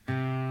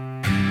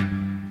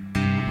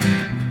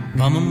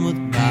Bumming with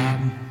Bob.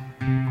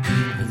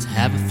 Let's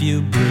have a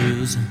few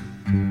brews.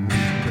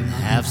 We'll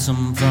have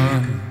some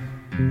fun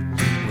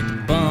with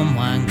the bum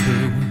wine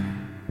crew.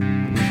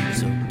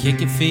 So kick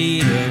your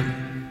feet up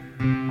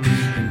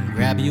and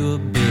grab you a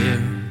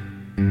beer.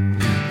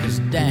 'Cause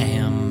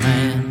damn,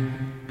 man,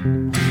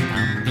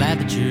 I'm glad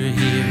that you're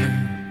here.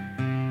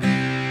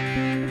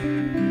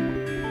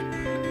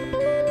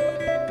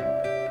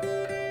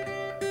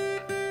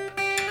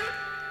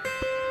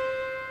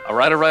 All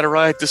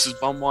right. This is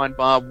Bumwine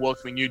Bob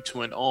welcoming you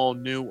to an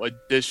all-new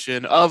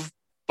edition of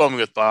Bumming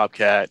with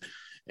Bobcat.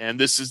 And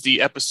this is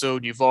the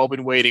episode you've all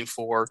been waiting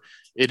for.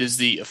 It is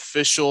the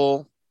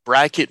official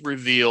bracket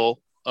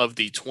reveal of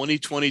the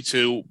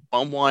 2022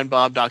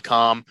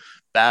 BumwineBob.com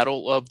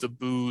Battle of the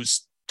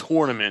Booze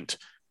tournament.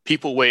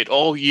 People wait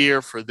all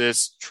year for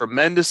this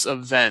tremendous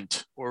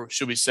event, or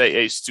should we say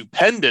a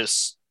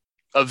stupendous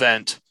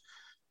event,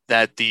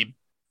 that the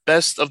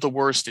best of the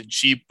worst in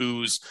cheap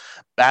booze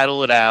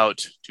battle it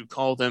out to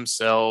call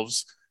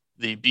themselves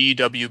the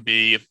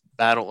BWB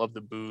Battle of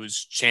the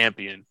Booze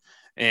champion.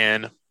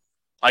 And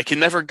I can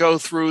never go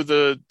through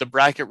the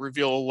bracket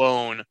reveal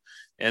alone.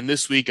 And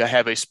this week I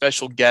have a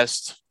special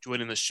guest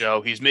joining the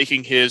show. He's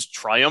making his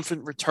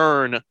triumphant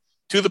return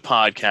to the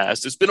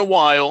podcast. It's been a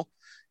while.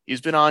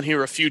 He's been on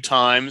here a few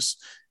times,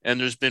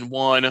 and there's been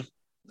one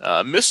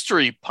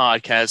mystery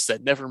podcast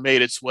that never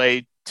made its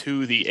way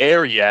to the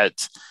air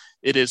yet.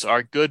 It is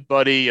our good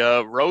buddy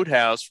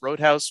Roadhouse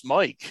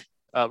Mike.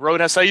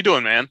 Roadhouse, how you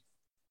doing, man?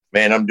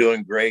 Man, I'm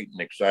doing great and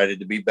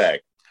excited to be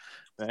back.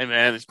 Hey,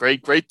 man, it's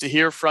great to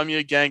hear from you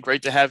again.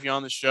 Great to have you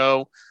on the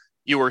show.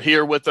 You were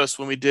here with us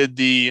when we did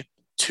the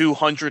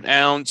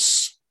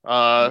 200-ounce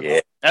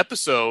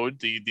episode,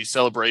 the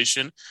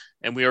celebration,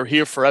 and we are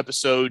here for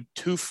episode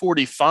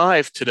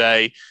 245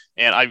 today.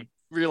 And I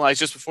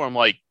realized just before, I'm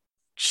like,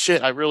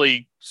 shit, I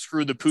really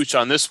screwed the pooch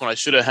on this one. I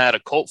should have had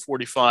a Colt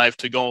 45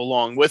 to go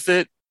along with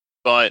it.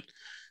 But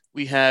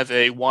we have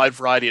a wide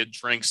variety of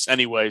drinks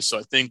anyway, so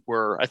I think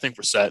we're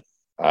set.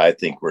 I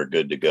think we're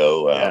good to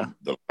go. Yeah.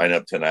 The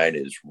lineup tonight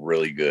is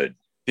really good.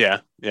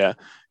 Yeah.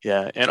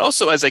 And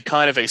also, as a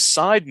kind of a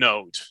side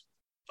note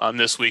on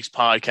this week's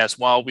podcast,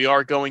 while we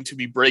are going to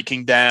be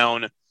breaking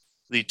down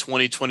the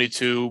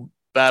 2022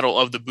 Battle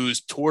of the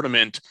Booze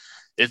tournament,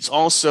 it's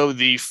also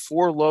the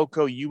Four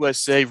Loko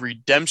USA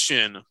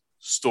redemption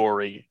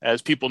story.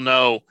 As people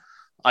know,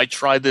 I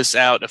tried this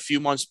out a few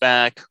months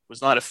back,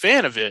 was not a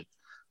fan of it,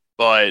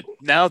 but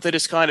now that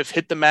it's kind of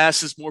hit the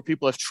masses, more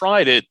people have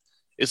tried it,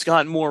 it's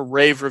gotten more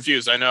rave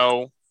reviews. I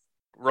know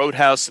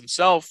Roadhouse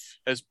himself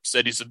has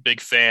said he's a big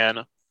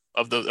fan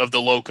of the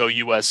Loko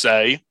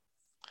USA.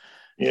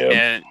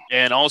 Yeah.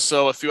 And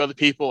also a few other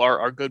people,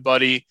 our good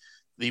buddy,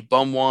 the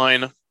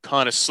Bumwine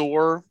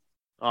Connoisseur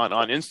on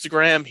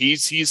Instagram,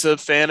 he's a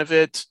fan of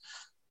it.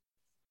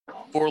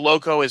 Four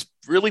Loko is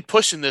really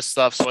pushing this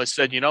stuff, so I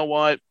said, you know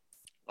what?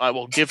 I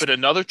will give it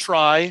another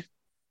try,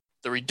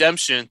 the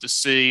redemption, to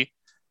see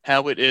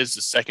how it is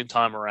the second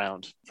time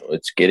around.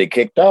 Let's get it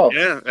kicked off.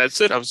 Yeah, that's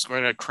it. I was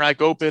going to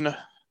crack open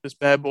this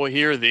bad boy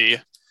here, the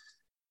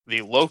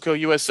Loko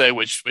USA,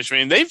 which I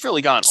mean, they've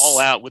really gone all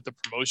out with the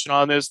promotion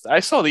on this. I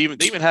saw they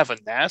even have a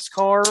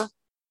NASCAR,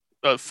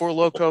 Four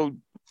Loko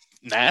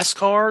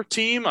NASCAR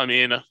team. I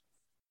mean,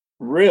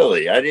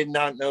 really? I did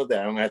not know that.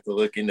 I'm going to have to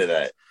look into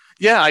that.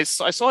 Yeah, I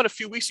saw it a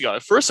few weeks ago.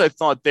 At first, I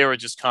thought they were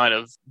just kind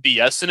of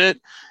BSing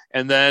it,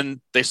 and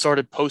then they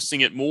started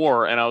posting it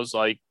more, and I was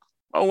like,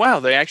 oh, wow,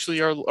 they actually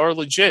are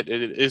legit.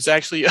 It is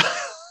actually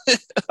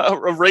a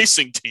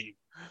racing team.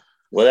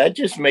 Well, that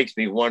just makes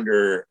me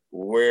wonder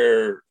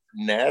where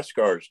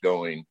NASCAR's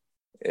going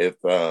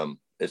if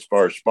as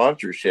far as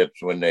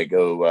sponsorships when they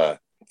go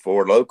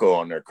Four Loko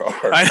on their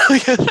car.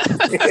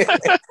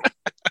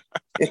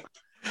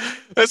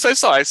 As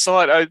I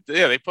saw it.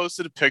 They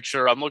posted a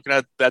picture. I'm looking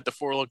at the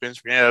Four Loko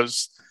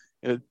Instagram.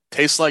 It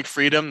tastes like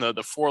freedom.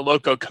 The Four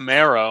Loko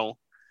Camaro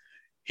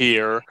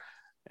here,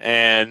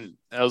 and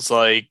I was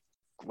like,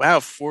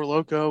 wow, Four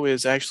Loko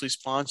is actually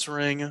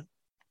sponsoring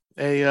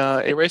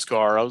a race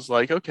car. I was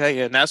like, okay,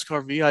 yeah,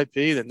 NASCAR VIP,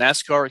 the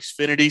NASCAR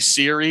Xfinity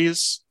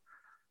Series.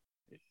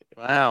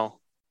 Wow.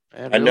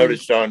 Man, I really?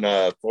 noticed on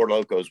Four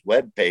Loko's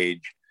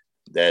webpage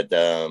that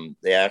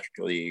they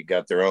actually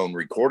got their own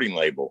recording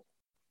label.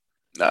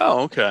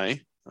 Oh,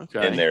 okay.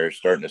 And they're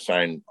starting to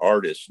sign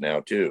artists now,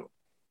 too.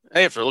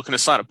 Hey, if they're looking to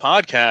sign a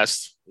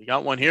podcast, you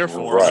got one here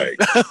for right.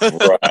 them.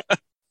 Right.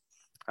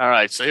 All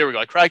right, so here we go.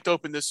 I cracked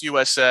open this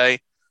USA.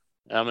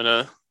 I'm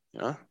going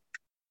to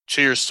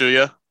cheers to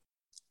you.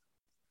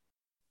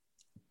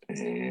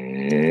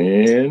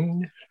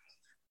 And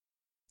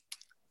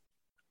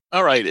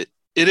all right,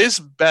 it is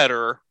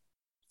better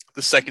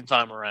the second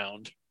time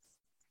around.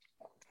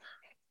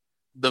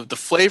 The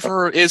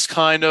flavor is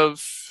kind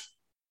of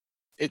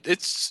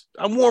it's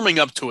I'm warming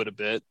up to it a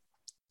bit.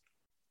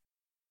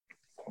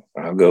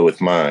 I'll go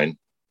with mine.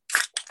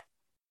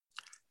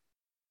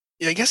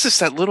 Yeah, I guess it's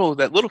that little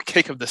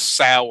kick of the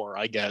sour,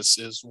 I guess,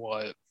 is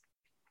what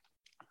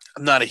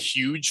I'm not a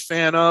huge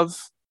fan of.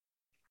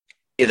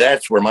 Yeah,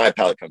 that's where my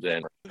palate comes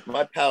in.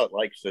 My palate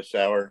likes the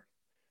sour.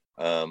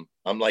 I'm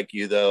like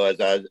you though, as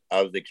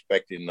I was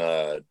expecting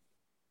the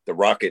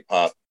rocket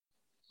pop.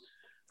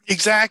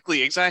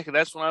 Exactly.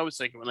 That's what I was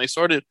thinking when they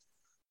started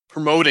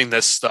promoting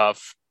this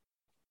stuff.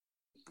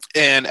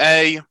 And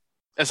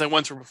as I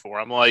went through before,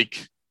 I'm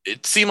like,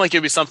 it seemed like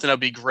it'd be something that'd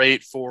be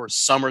great for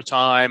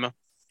summertime,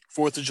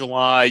 4th of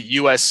July,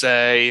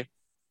 USA,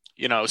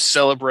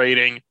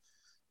 celebrating.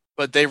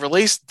 But they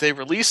released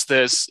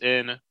this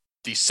in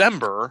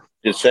December.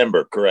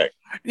 December, correct.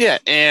 Yeah,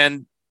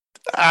 and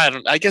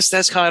I guess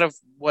that's kind of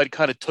what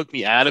kind of took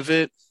me out of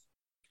it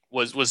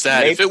was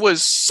that Maybe, if it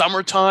was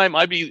summertime,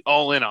 I'd be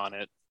all in on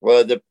it.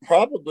 well,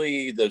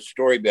 probably the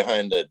story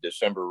behind the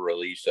December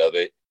release of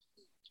it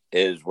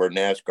is where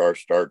NASCAR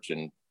starts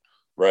in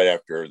right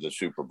after the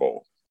Super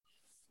Bowl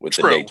with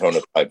the True. Daytona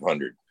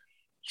 500.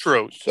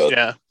 True. So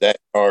Yeah. that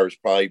car is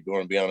probably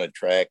going to be on a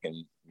track,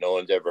 and no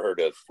one's ever heard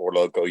of Four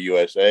Loko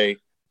USA.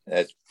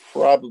 That's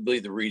probably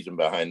the reason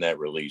behind that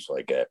release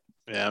like that.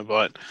 Yeah,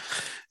 but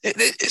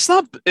it's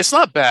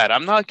not bad.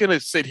 I'm not gonna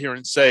sit here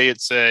and say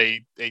it's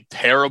a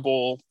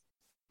terrible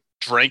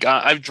drink.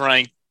 I've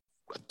drank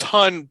a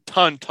ton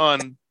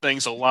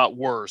things a lot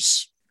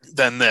worse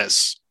than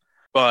this,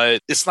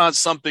 but it's not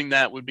something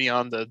that would be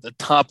on the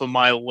top of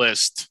my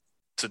list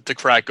to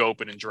crack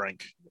open and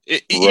drink.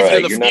 Right,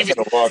 you're not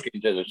going to walk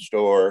into the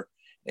store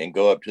and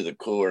go up to the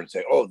cooler and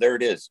say, "Oh, there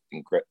it is,"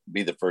 and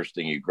be the first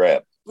thing you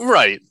grab.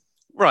 Right.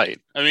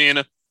 I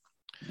mean,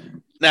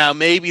 now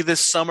maybe this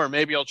summer,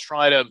 maybe I'll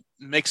try to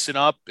mix it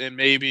up, and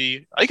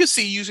maybe I could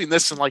see using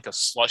this in like a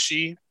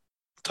slushy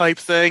type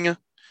thing.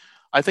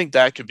 I think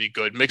that could be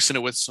good. Mixing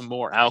it with some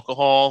more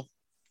alcohol.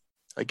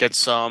 I get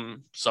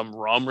some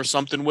rum or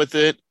something with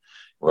it.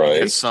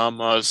 Right. Get some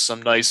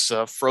nice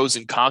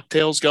frozen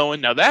cocktails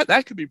going. Now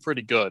that could be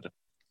pretty good.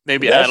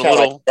 Maybe That's add a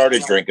little. I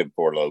started drinking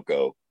Four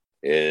Loko.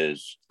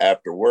 Is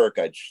after work,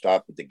 I'd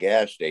stop at the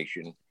gas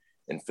station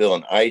and fill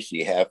an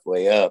icy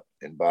halfway up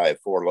and buy a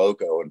Four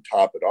Loko and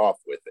top it off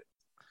with it.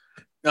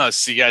 No,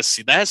 see,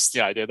 that's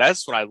the idea.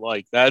 That's what I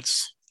like.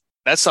 That's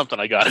something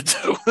I got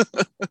to do.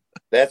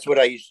 That's what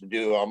I used to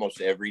do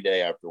almost every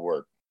day after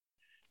work.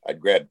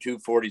 I'd grab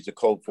 240s of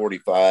Colt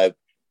 45,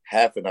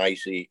 half an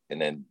icy, and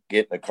then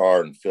get in the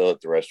car and fill it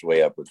the rest of the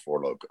way up with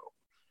Four Loko.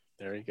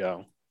 There you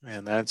go.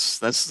 Man,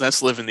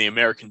 that's living the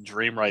American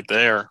dream right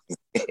there.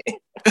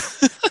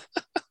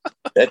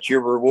 That's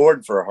your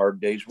reward for a hard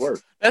day's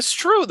work. That's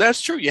true.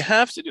 You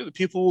have to do. The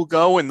people will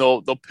go and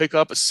they'll pick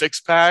up a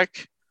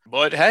 6-pack.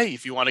 But hey,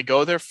 if you want to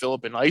go there, fill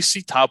up an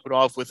icy, top it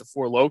off with a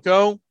Four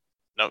Loko.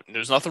 No,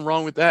 there's nothing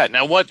wrong with that.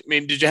 Now,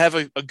 did you have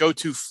a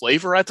go-to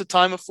flavor at the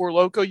time of Four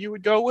Loko you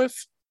would go with?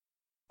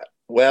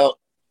 Well,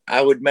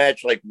 I would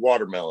match like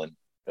watermelon,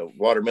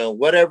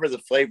 whatever the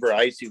flavor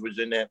icy was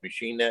in that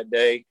machine that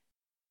day,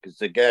 because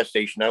the gas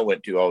station I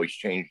went to always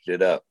changed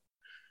it up.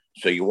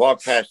 So you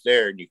walk past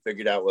there and you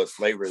figured out what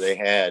flavor they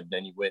had,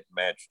 then you went and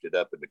matched it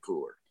up in the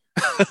cooler.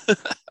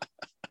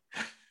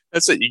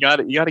 That's it. You got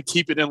to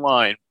keep it in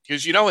line,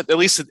 because at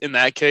least in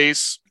that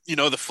case,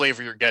 the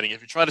flavor you're getting.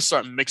 If you try to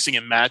start mixing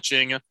and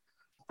matching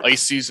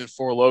ices and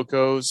Four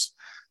Lokos,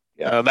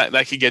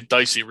 that could get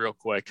dicey real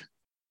quick.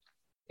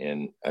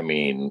 And I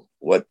mean,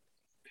 what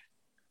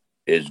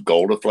is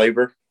gold a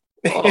flavor?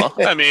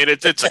 I mean,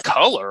 it's a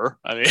color.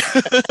 I mean,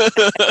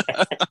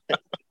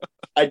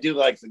 I do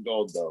like the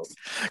gold though.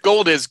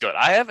 Gold is good.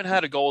 I haven't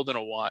had a gold in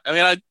a while. I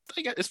mean, I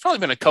think it's probably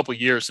been a couple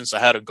years since I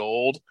had a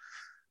gold,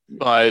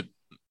 but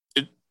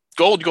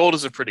gold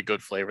is a pretty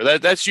good flavor.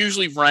 That's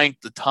usually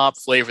ranked the top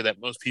flavor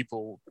that most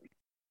people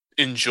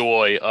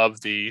enjoy of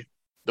the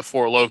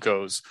Four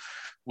Lokos,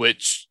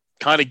 which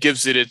kind of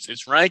gives it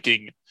its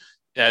ranking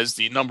as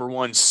the number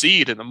 1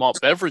 seed in the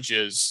malt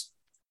beverages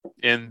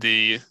in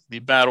the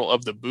Battle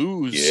of the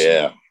Booze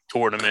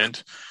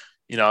tournament.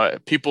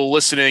 People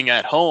listening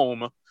at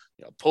home,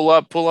 pull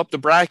up the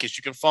brackets.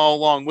 You can follow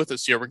along with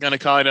us here. We're going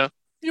to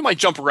you might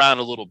jump around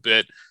a little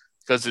bit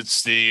because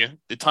it's the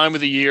time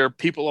of the year.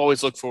 People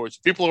always look forward to.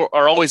 People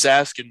are always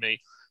asking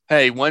me,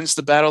 hey, when's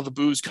the Battle of the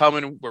Booze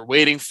coming? We're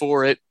waiting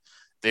for it.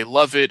 They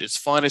love it. It's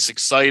fun. It's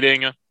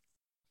exciting.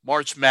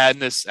 March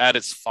Madness at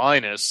its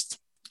finest.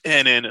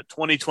 And in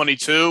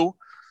 2022,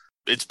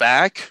 it's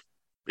back.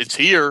 It's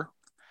here.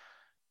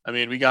 I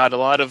mean, we got a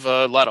lot of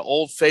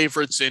old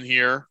favorites in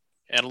here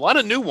and a lot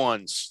of new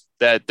ones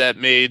that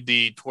made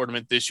the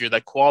tournament this year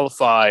that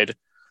qualified.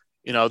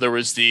 There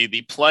was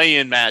the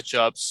play-in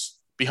matchups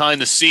behind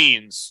the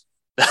scenes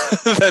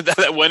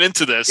that went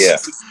into this.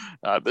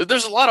 Yeah.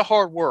 There's a lot of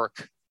hard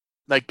work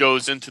that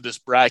goes into this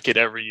bracket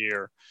every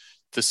year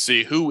to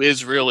see who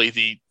is really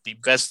the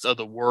best of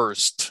the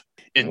worst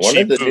in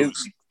cheap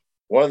booze.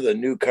 One of the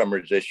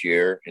newcomers this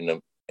year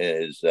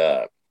is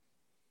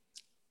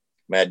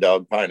Mad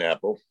Dog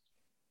Pineapple.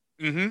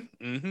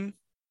 Mm-hmm.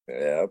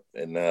 Yeah,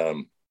 and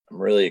I'm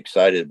really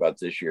excited about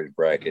this year's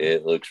bracket.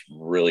 It looks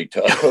really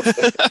tough.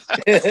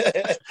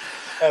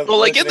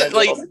 Well,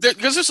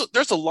 because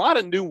there's a lot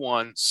of new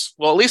ones.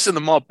 Well, at least in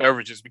the malt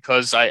beverages,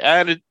 because I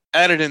added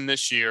in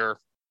this year.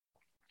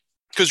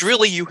 Because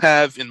really, you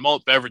have in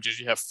malt beverages,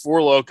 you have Four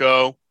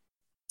Loko,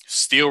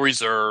 Steel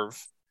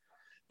Reserve,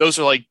 those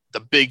are like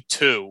the big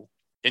two,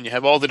 and you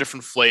have all the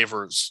different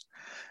flavors.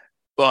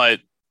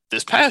 But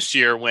this past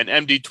year, when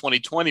MD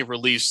 2020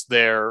 released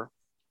their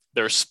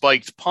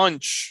spiked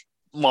punch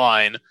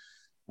line,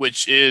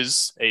 which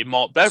is a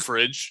malt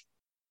beverage,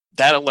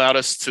 that allowed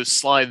us to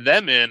slide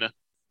them in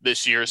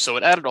this year. So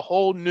it added a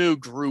whole new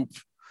group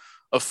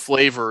of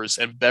flavors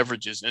and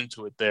beverages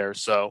into it there.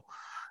 So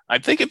I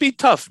think it'd be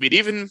tough.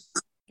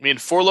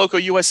 Four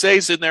Loko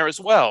USA's in there as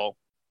well.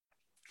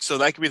 So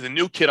that could be the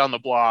new kid on the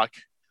block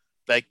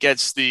that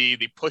gets the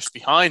push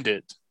behind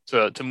it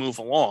to move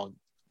along.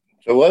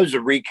 So what was the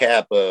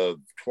recap of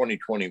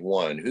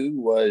 2021? Who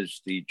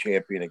was the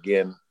champion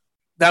again?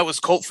 That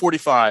was Colt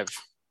 45.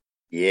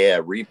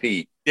 Yeah,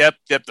 repeat. Yep.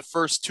 The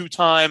first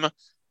two-time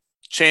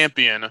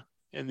champion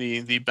in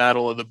the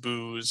Battle of the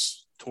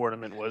Booze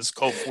tournament was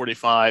Colt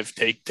 45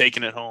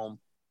 taking it home.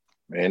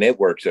 Man, it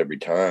works every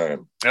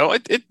time. Oh,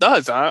 it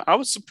does. I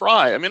was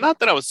surprised. I mean, not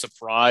that I was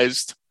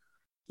surprised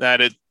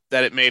that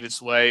it made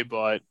its way,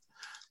 but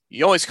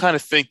you always kind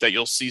of think that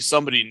you'll see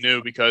somebody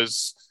new,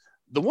 because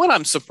the one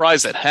I'm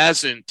surprised that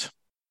hasn't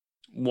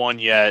won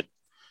yet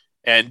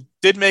and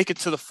did make it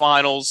to the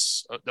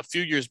finals a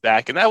few years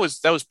back, and that was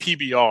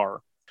PBR,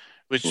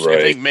 which right.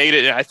 I think made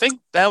it. I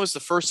think that was the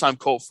first time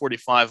Colt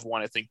 45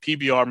 won. I think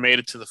PBR made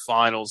it to the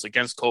finals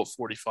against Colt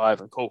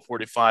 45, and Colt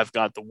 45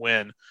 got the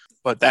win.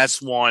 But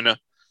that's one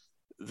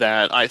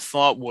that I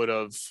thought would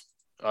have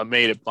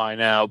made it by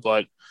now.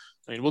 But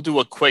I mean, we'll do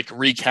a quick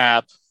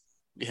recap.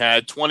 We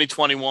had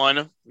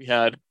 2021. We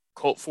had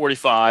Colt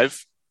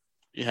 45.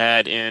 You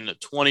had in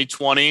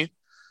 2020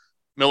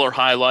 Miller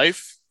High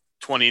Life.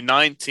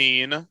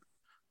 2019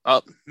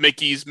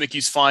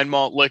 Mickey's Fine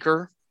Malt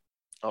Liquor.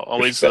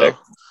 Always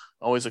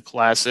a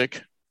classic.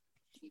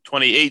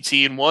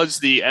 2018 was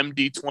the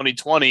MD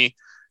 2020,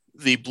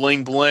 the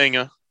Bling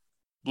Bling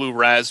Blue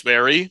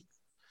Raspberry.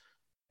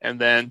 And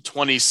then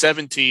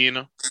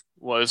 2017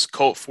 was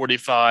Colt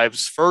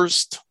 45's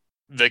first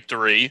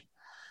victory.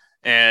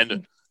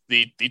 And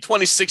the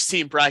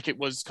 2016 bracket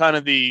was kind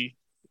of the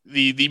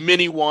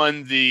mini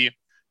one,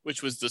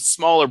 which was the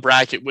smaller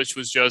bracket, which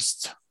was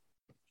just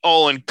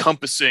all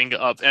encompassing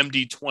of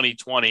MD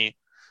 2020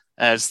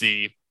 as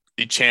the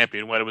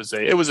champion. When it was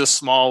a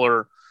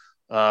smaller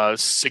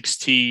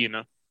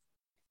 16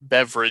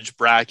 beverage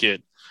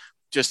bracket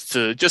just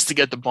to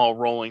get the ball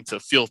rolling, to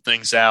feel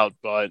things out.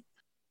 But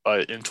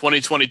in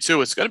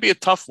 2022, it's going to be a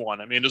tough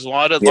one. I mean, there's a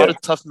lot of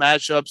tough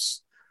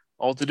matchups,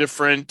 all the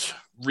different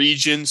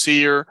regions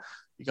here.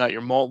 You got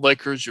your malt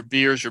liquors, your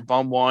beers, your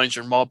bum wines,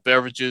 your malt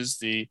beverages,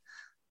 the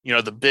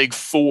big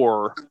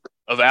four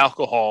of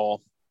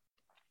alcohol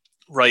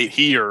right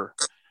here.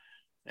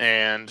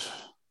 And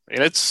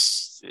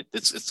it's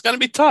going to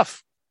be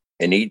tough.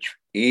 And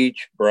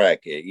each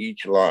bracket,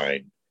 each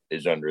line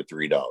is under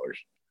 $3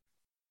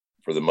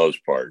 for the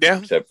most part. Yeah.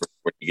 Except for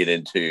when you get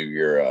into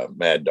your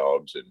Mad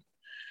Dogs. And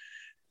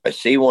I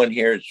see one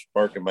here that's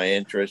sparking my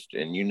interest,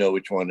 and you know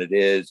which one it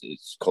is.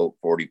 It's Colt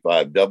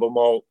 45 Double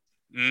Malt.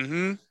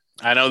 Mm-hmm.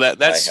 I know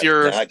that's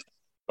your not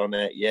on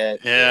that yet.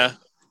 Yeah.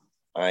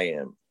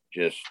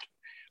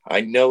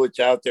 I know it's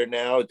out there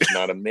now. It's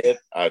not a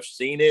myth. I've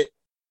seen it,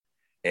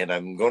 and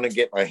I'm going to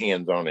get my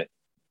hands on it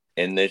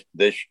in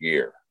this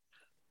year.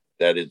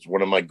 That is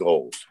one of my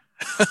goals.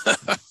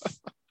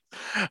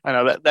 I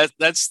know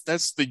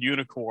that's the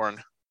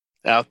unicorn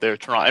out there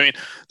trying. I mean,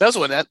 that's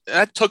one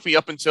that took me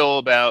up until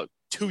about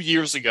 2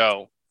 years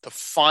ago to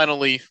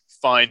finally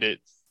find it,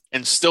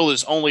 and still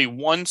there's only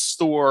one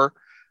store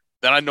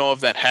that I know of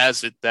that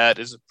has it, that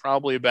is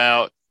probably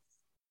about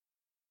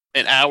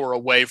an hour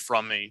away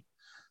from me,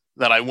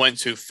 that I went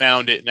to,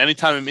 found it. And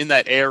anytime I'm in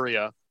that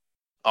area,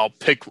 I'll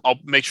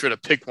make sure to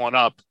pick one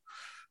up.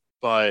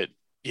 But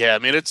yeah, I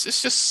mean, it's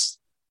just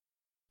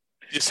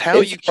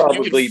how you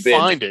can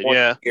find it.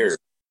 Yeah. Years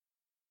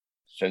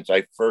since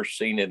I first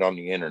seen it on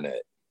the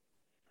internet.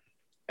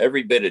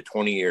 Every bit of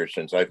 20 years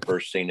since I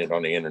first seen it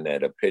on the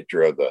internet, a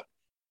picture of a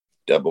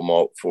Double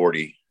Malt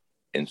 40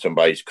 in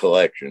somebody's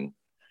collection.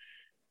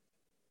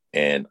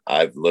 And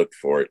I've looked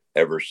for it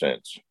ever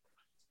since.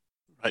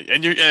 Right.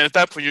 And at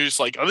that point, you're just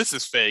like, oh, this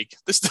is fake.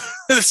 This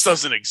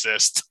doesn't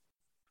exist.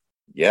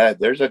 Yeah,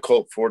 there was a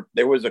Colt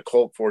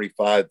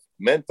 45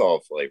 menthol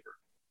flavor.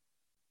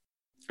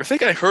 I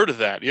think I heard of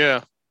that.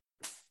 Yeah.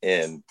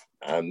 And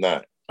I'm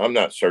not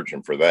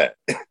searching for that.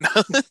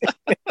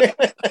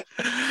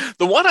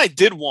 The one I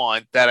did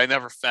want that I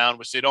never found,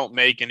 which they don't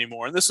make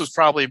anymore, and this was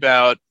probably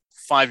about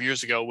 5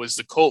 years ago, was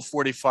the Colt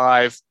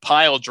 45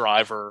 Pile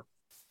Driver,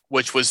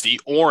 which was the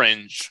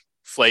orange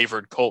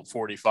flavored Colt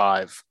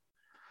 45.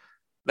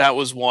 That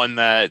was one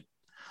that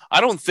I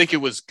don't think it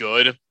was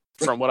good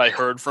from what I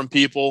heard from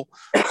people,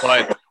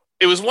 but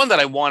it was one that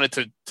I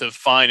wanted to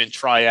find and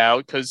try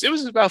out, because it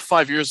was about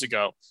 5 years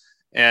ago,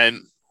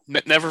 and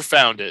never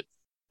found it.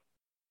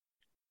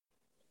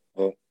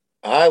 Well,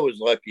 I was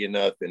lucky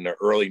enough in the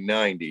early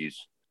 90s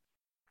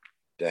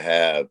to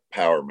have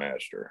Power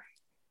Master.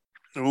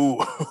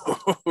 Ooh.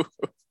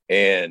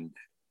 And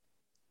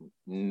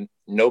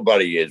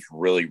nobody is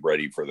really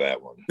ready for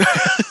that one.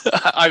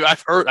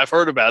 I've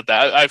heard about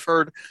that. I've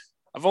heard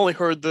I've only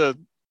heard the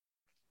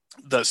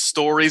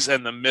stories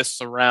and the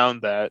myths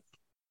around that.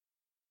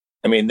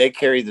 I mean, they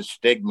carry the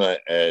stigma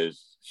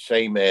as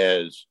same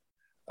as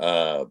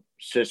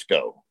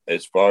Cisco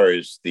as far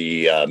as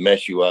the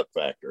mess you up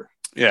factor.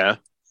 Yeah.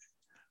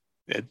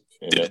 Did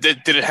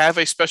it have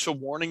a special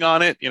warning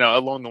on it?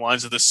 Along the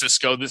lines of the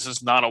Cisco, this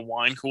is not a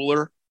wine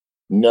cooler.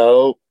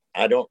 No,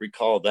 I don't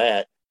recall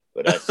that,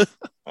 but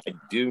I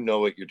do know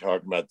what you're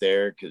talking about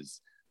there,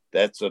 because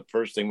that's the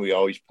first thing we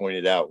always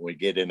pointed out when we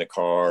get in a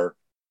car,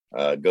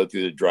 go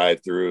through the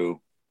drive-through.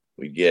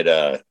 We get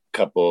a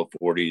couple of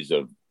 40s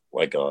of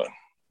like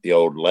the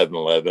old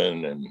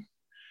 1111,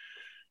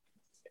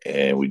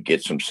 and we'd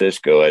get some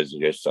Cisco as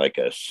just like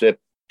a sip,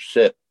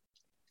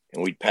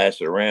 and we'd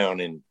pass it around,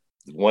 and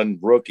one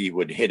rookie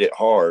would hit it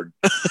hard.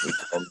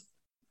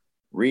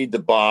 Read the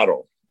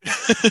bottle.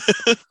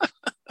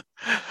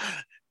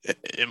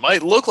 It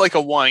might look like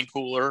a wine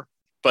cooler,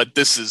 but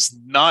this is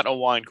not a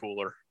wine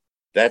cooler.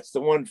 That's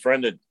the one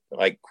friend that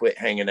like quit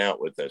hanging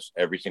out with us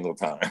every single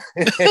time.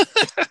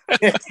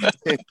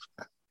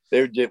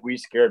 We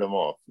scared them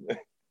off.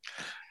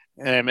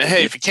 And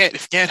hey, if you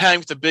can't hang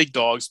with the big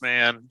dogs,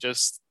 man,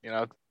 just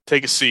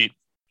take a seat.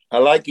 I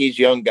like these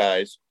young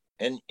guys,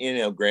 and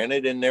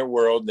granted, in their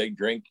world, they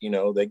drink. They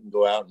can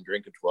go out and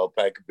drink a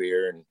 12-pack of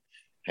beer and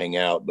hang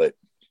out, but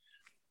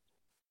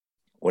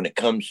when it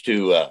comes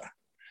to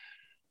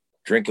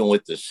drinking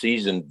with the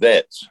seasoned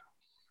vets,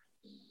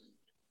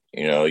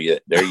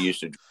 they're used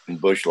to drinking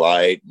Busch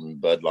Light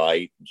and Bud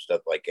Light and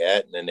stuff like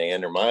that, and then they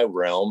enter my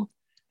realm,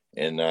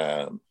 and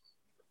I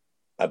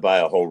buy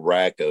a whole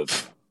rack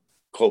of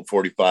Colt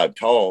 45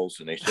 talls,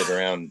 and they sit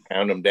around and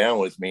pound them down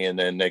with me, and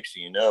then next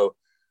thing you know,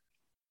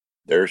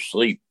 they're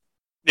asleep.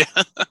 Yeah.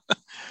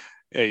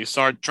 Yeah, you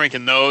start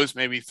drinking those,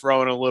 maybe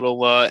throwing a little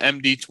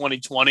MD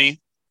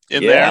 2020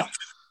 in there.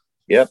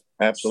 Yep,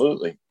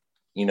 absolutely.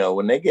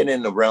 When they get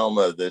in the realm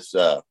of this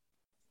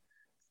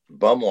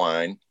bum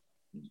wine,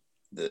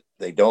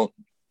 they don't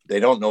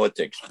know what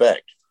to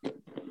expect.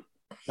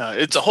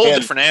 It's a whole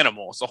different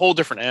animal. It's a whole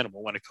different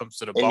animal when it comes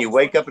to the bum. And you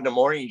wake up in the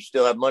morning, you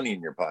still have money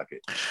in your pocket.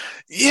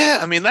 Yeah,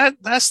 I mean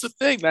that's the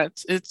thing.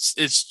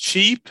 It's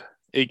cheap.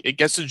 It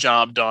gets the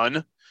job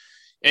done.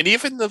 And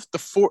even the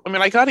four, I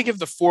mean, I got to give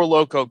the Four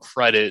Loko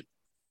credit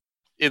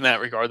in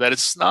that regard, that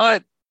it's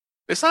not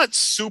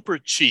super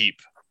cheap,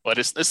 but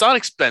it's not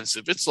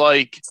expensive. It's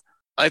like,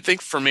 I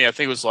think for me, it's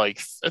like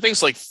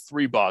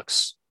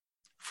 $3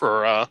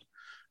 for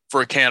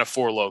a can of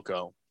Four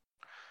Loko.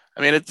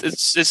 I mean,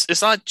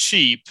 it's not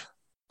cheap,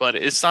 but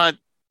it's not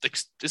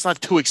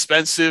too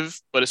expensive,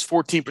 but it's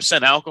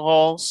 14%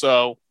 alcohol,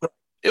 so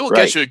it will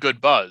get you a good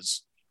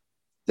buzz.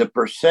 The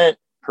percent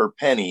per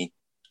penny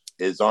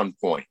is on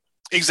point.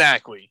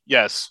 Exactly.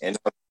 Yes. And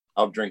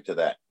I'll drink to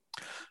that.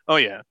 Oh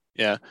yeah.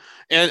 Yeah.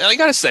 And I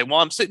gotta say,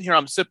 while I'm sitting here,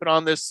 I'm sipping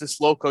on this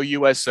Loko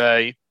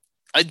USA.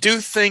 I do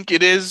think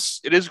it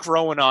is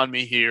growing on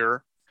me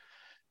here.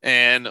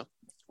 And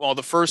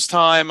the first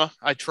time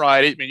I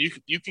tried it, I mean,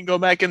 you can go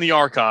back in the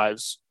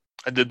archives.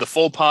 I did the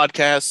full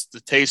podcast, the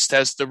taste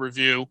test, the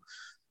review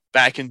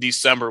back in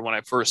December when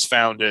I first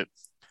found it.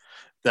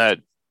 That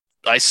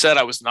I said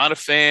I was not a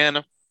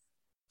fan.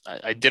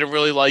 I didn't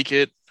really like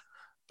it,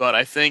 but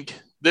I think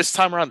this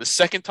time around, the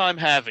second time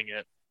having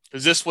it,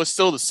 because this was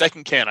still the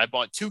second can. I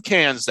bought 2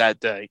 cans that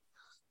day.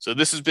 So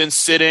this has been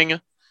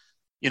sitting,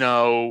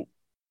 hey,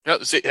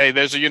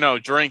 there's a,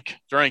 drink.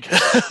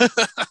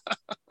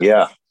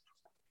 Yeah.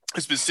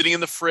 It's been sitting in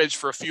the fridge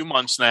for a few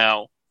months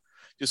now,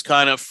 just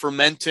kind of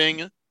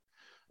fermenting,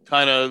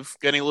 kind of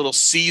getting a little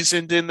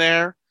seasoned in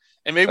there.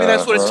 And maybe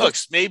that's what it took.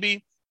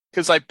 Maybe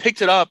because I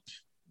picked it up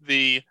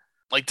the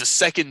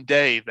second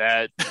day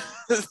that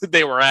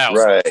they were out.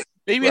 Right.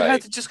 Maybe it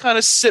had to just kind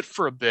of sit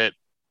for a bit,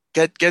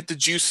 get the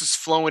juices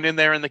flowing in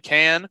there in the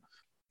can.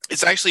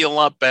 It's actually a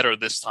lot better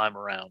this time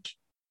around.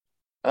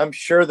 I'm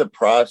sure the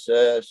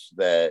process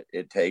that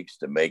it takes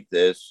to make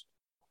this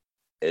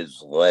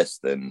is less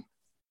than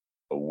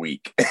a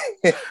week.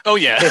 Oh,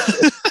 yeah.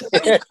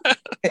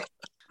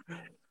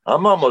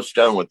 I'm almost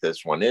done with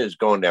this one. It is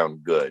going down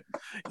good.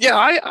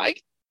 Yeah,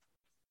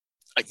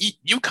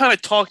 you kind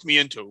of talked me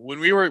into it when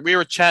we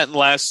were chatting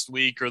last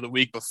week or the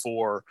week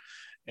before,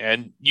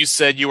 and you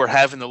said you were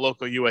having the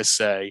Loko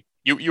USA.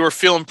 You were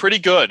feeling pretty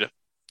good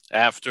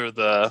after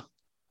the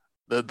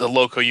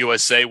Loko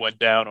USA went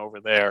down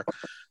over there,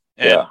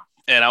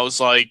 and I was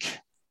like,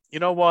 you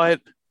know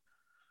what?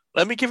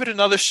 Let me give it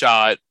another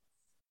shot.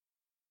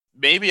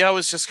 Maybe I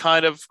was just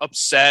kind of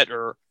upset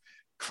or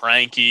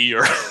cranky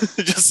or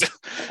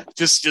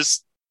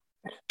just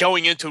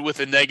going into it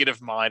with a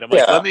negative mind. I'm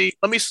like, let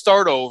me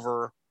start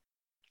over.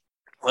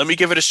 Let me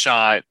give it a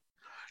shot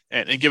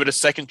and give it a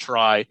second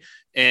try.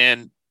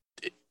 And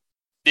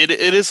it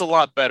is a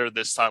lot better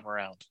this time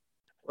around.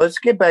 Let's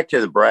get back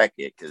to the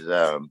bracket, because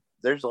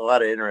there's a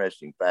lot of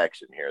interesting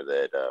facts in here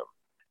that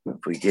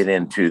if we get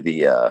into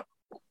the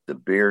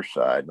beer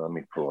side, let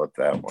me pull up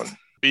that one.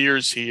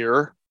 Beers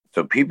here.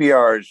 So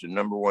PBR is the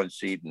number 1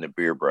 seed in the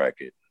beer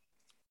bracket.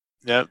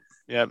 Yep.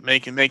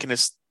 Making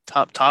his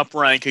top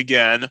rank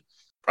again.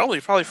 Probably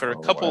for a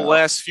couple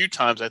last few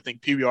times, I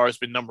think PBR has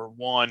been number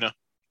one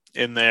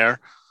in there.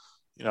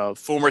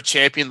 Former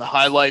champion, the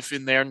High Life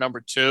in there,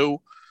 number two.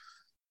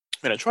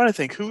 I'm trying to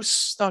think who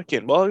snuck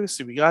in. Well, let's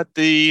see. We got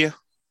a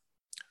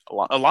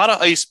lot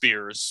of ice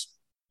beers.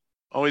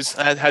 Always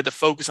had to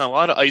focus on a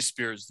lot of ice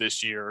beers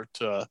this year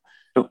to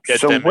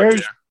get them in there.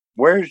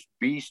 Where's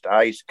Beast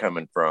Ice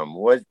coming from?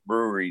 What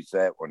brewery is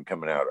that one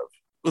coming out of?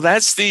 Well,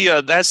 that's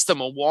the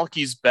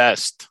Milwaukee's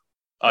Best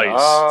ice.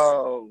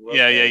 Oh,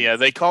 okay. Yeah.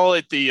 They call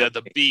it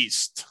the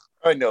Beast.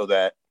 I know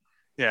that.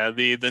 Yeah,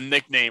 the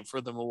nickname for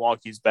the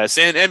Milwaukee's Best,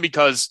 and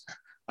because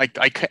I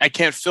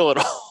can't fill it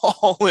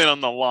all in on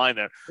the line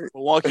there.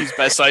 Milwaukee's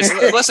Best ice,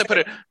 unless I put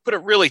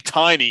it really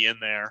tiny in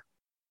there.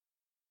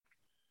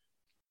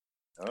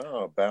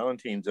 Oh,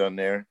 Valentine's on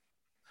there.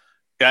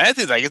 Yeah, I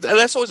think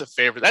that's always a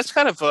favorite. That's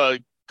kind of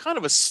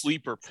a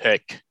sleeper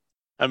pick.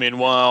 I mean,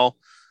 well,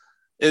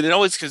 it's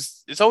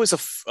always a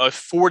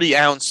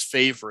 40-ounce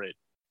favorite,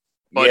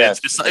 but yes.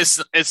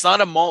 it's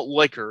not a malt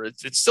liquor.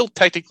 It's still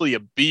technically a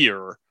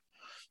beer,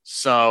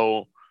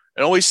 so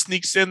it always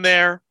sneaks in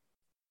there.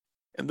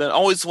 And then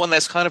always one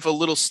that's kind of a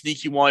little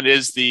sneaky one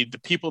is the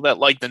people that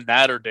like the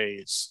Natter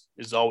Days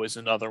is always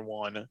another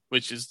one,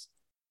 which is,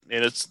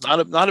 and it's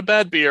not a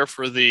bad beer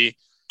for the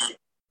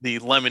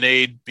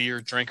lemonade beer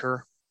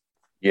drinker.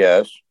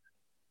 Yes,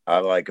 I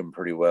like them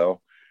pretty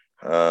well.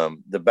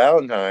 The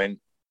Valentine,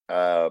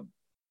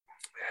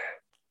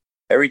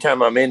 every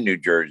time I'm in New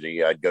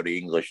Jersey, I'd go to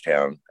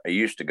Englishtown. I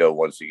used to go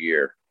once a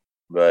year,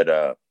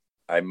 but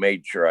I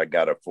made sure I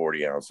got a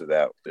 40-ounce of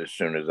that as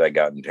soon as I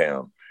got in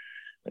town.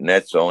 And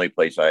that's the only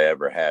place I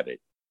ever had it.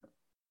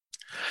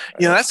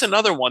 Yeah, that's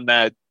another one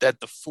that the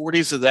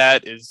 40s of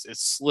that is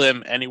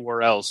slim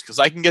anywhere else, because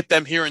I can get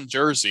them here in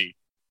Jersey,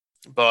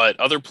 but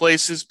other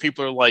places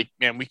people are like,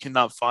 man, we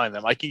cannot find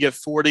them. I can get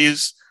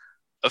 40s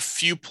a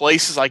few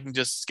places. I can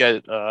just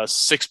get a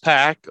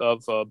 6-pack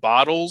of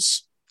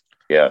bottles.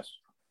 Yes,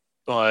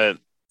 but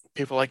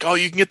people are like, oh,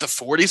 you can get the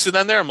 40s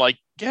in there. I'm like,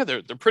 yeah,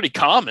 they're pretty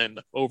common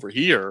over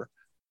here.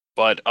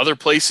 But other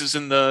places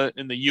in the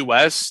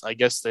U.S., I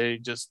guess they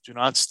just do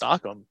not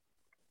stock them.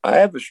 I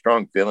have a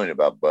strong feeling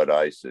about Bud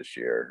Ice this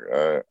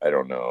year. I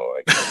don't know.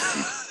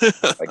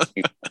 I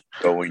keep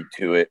going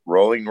to it.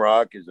 Rolling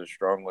Rock is a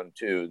strong one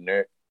too, and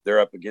they're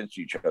up against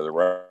each other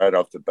right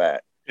off the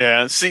bat.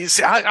 Yeah, see,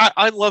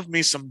 I love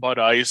me some Bud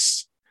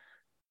Ice.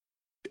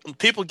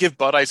 People give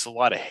Bud Ice a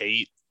lot of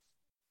hate,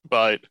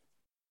 but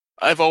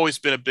I've always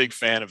been a big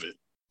fan of it.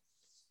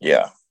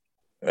 Yeah,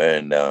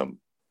 and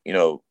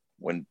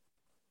when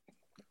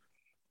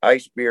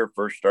ice beer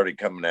first started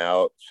coming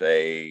out,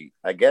 I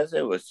guess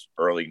it was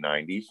early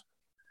 90s,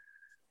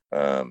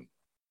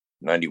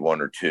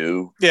 91 or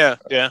 2. Yeah.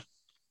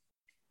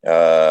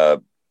 I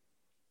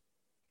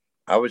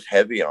was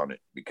heavy on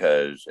it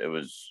because it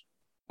was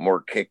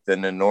more kick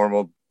than the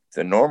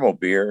normal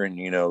beer, and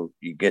you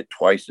get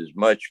twice as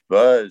much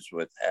buzz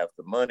with half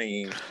the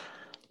money.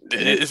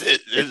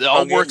 It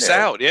all works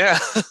out. Yeah.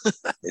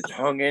 It's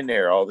hung in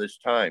there all this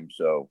time,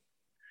 so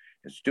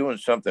it's doing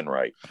something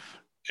right.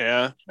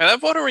 Yeah, and I'm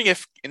wondering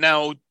if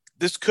now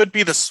this could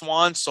be the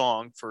swan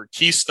song for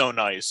Keystone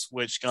Ice,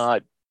 which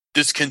got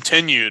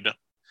discontinued. It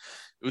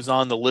was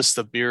on the list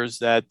of beers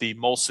that the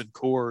Molson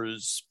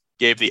Coors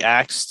gave the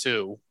axe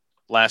to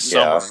last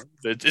summer.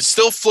 It's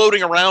still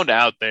floating around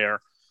out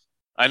there.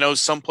 I know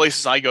some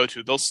places I go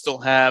to, they'll still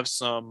have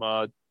some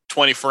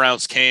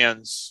 24-ounce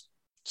cans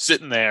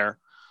sitting there,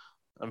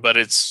 but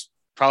it's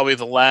probably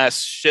the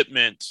last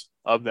shipment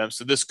of them.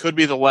 So this could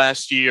be the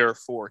last year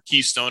for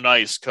Keystone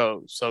Ice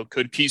Co. So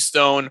could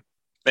Keystone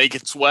make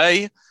its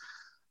way?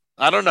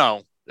 I don't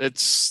know.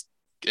 It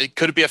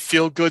could be a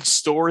feel-good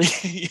story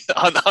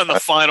on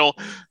the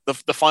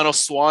final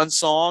swan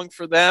song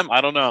for them. I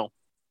don't know.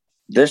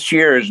 This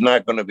year is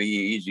not going to be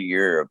an easy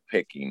year of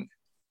picking.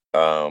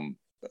 I'm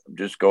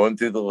just going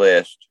through the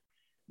list.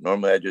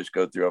 Normally I just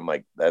go through, I'm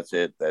like, that's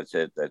it.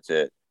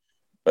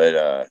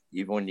 But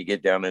even when you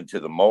get down into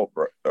the malt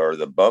or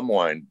the bum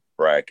wine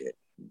bracket,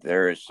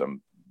 there is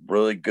some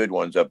really good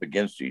ones up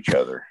against each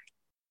other.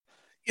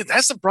 Yeah,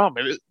 that's the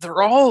problem.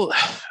 They're all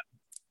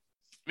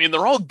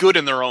good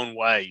in their own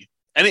way.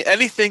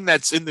 Anything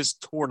that's in this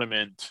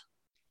tournament,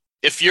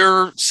 if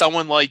you're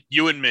someone like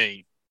you and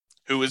me,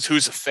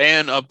 who's a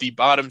fan of the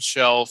bottom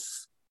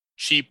shelf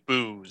cheap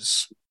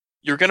booze,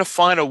 you're going to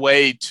find a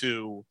way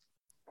to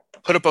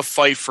put up a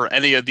fight for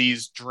any of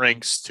these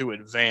drinks to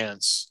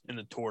advance in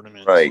the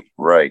tournament.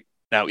 Right.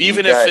 Now,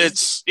 even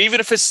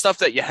if it's stuff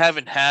that you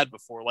haven't had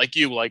before, like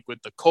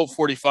with the Colt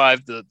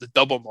 45, the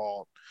double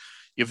malt,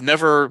 you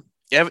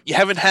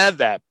haven't had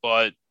that,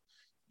 but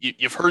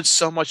you've heard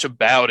so much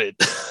about it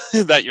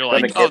that you're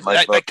like, oh,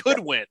 that could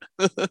win.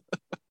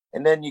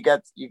 And then you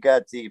got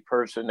the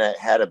person that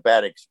had a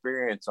bad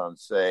experience on,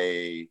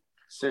 say,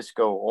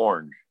 Cisco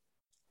Orange,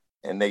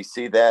 and they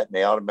see that and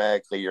they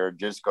automatically are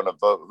just going to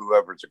vote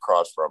whoever's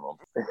across from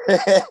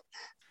them.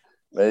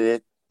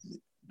 But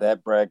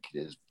that bracket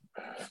is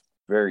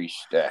very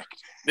stacked.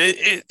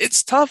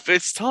 It's tough.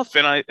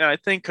 And I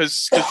think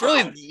because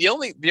really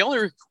the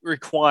only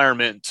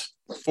requirement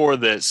for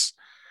this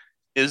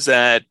is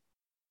that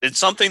it's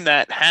something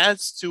that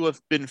has to have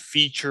been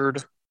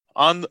featured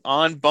on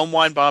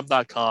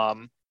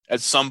bumwinebob.com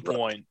at some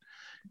point.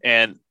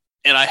 And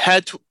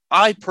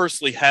I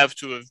personally have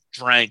to have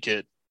drank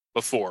it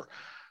before.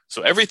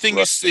 So everything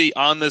you see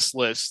on this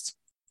list,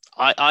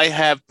 I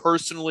have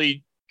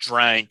personally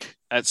drank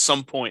at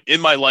some point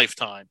in my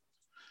lifetime.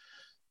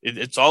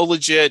 It's all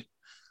legit,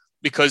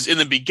 because in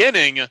the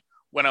beginning,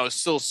 when I was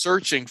still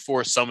searching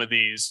for some of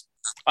these,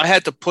 I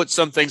had to put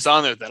some things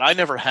on there that I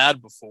never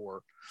had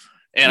before.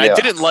 And I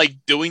didn't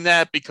like doing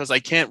that because I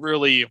can't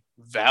really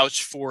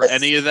vouch for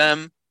any of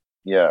them.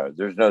 Yeah,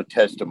 there's no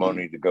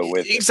testimony to go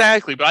with it.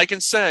 Exactly, but I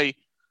can say,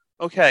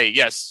 okay,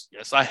 yes,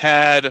 I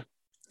had,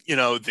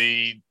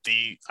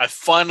 I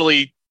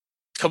finally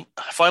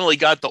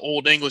got the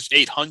Old English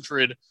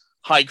 800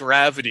 high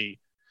gravity.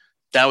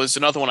 That was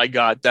another one I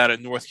got down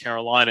in North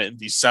Carolina in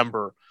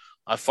December.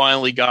 I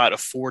finally got a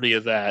 40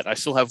 of that. I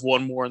still have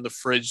one more in the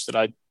fridge that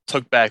I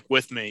took back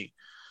with me.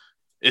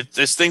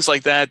 It's things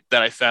like that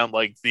I found,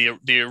 like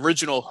the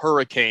original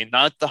Hurricane,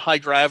 not the high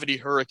gravity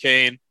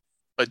Hurricane,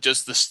 but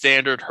just the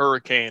standard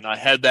Hurricane. I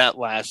had that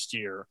last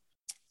year.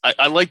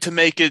 I like to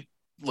make it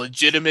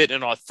legitimate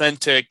and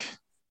authentic,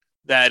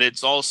 that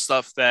it's all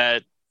stuff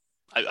that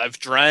I've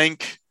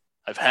drank.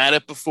 I've had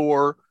it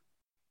before.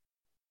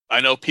 I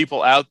know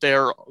people out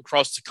there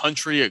across the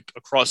country,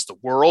 across the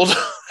world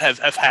have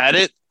had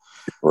it.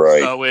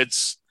 Right. So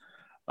it's,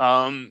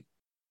 another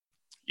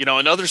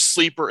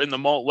sleeper in the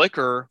malt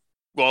liquor.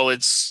 Well,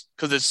 it's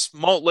because it's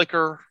malt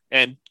liquor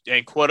and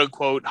quote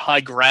unquote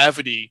high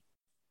gravity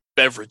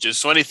beverages.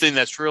 So anything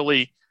that's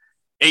really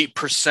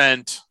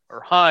 8% or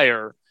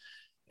higher.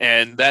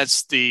 And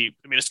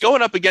it's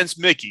going up against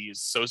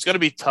Mickey's. So it's going to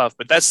be tough,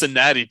 but that's the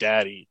Natty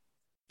Daddy.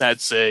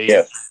 That's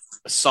a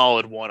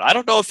solid one. I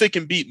don't know if it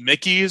can beat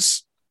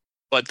Mickey's,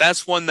 but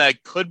that's one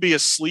that could be a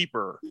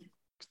sleeper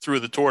through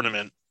the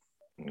tournament.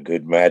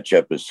 Good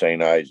matchup is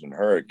St. Ives and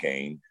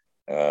Hurricane.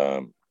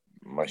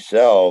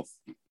 Myself,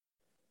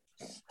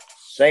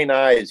 St.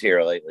 Ives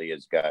here lately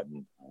has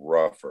gotten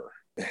rougher.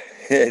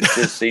 It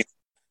just seems.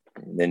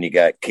 Then you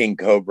got King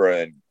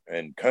Cobra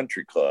and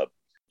Country Club.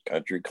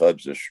 Country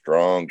Club's a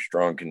strong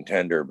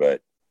contender,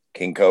 but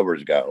King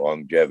Cobra's got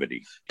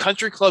longevity.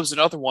 Country Club's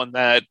another one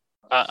that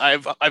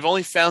I've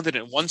only found it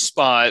in one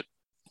spot,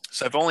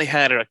 so I've only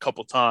had it a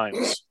couple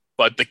times.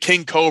 But the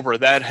King Cobra,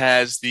 that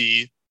has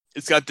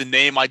it's got the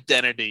name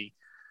identity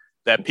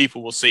that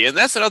people will see. And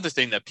that's another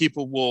thing, that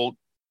people will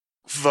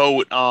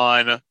vote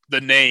on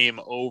the name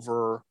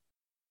over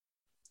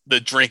the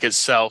drink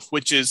itself,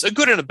 which is a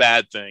good and a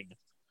bad thing.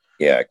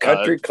 Yeah,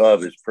 Country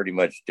Club has pretty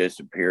much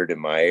disappeared in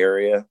my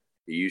area.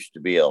 It used to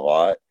be a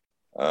lot.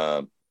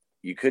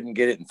 You couldn't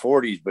get it in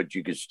 40s, but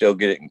you could still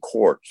get it in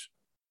quarts.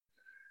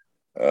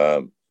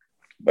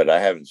 But I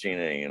haven't seen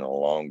any in a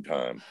long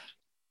time.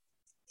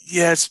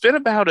 Yeah, it's been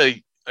about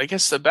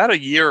a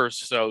year or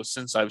so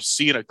since I've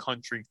seen a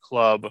Country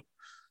Club,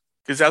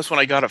 because that's when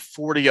I got a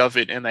 40 of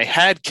it, and they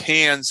had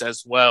cans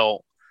as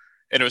well.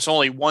 And it was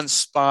only one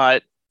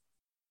spot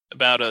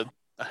about a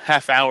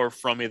half hour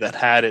from me that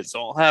had it. So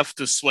I'll have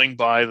to swing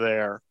by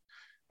there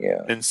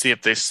and see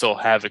if they still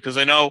have it. Because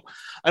I know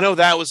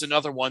that was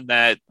another one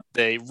that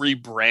they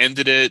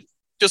rebranded it,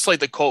 just like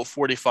the Colt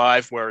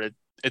 45, where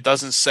it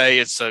doesn't say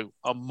it's a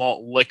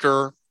malt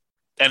liquor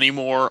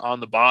anymore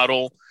on the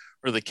bottle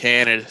or the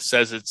can. It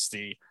says it's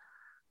the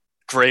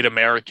Great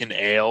American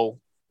Ale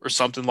or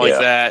something like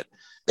that.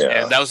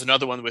 Yeah. And that was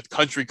another one with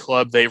Country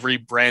Club. They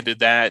rebranded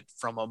that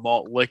from a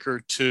malt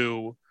liquor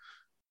to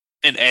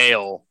an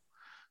ale.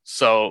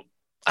 So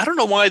I don't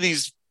know why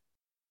these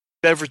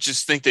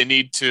beverages think they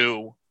need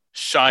to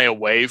shy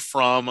away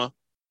from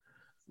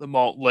the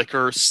malt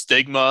liquor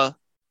stigma.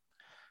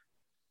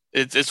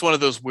 It's one of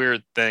those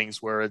weird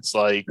things where it's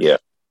like,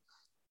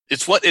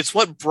 it's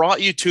what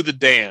brought you to the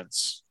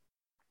dance.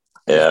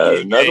 Yeah,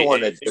 another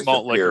one that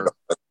disappeared.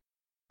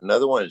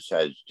 Another one that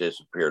has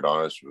disappeared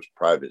on us was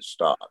Private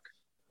Stock.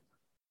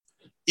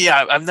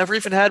 Yeah, I've never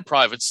even had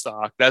Private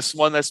Stock. That's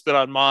one that's been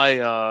on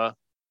my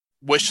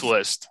wish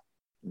list.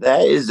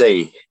 That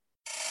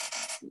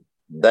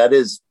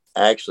is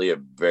actually a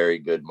very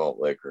good malt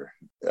liquor.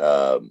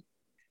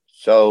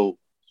 So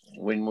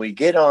when we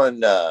get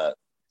on the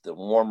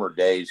warmer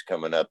days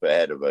coming up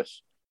ahead of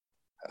us,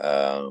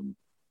 I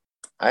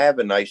have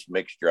a nice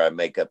mixture I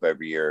make up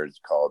every year. It's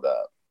called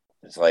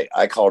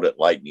I called it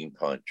Lightning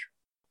Punch,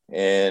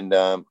 and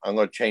I'm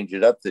going to change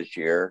it up this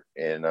year,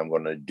 and I'm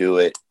going to do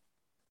it.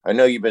 I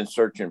know you've been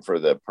searching for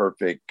the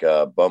perfect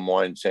bum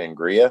wine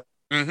sangria.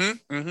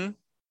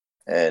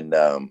 And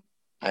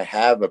I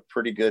have a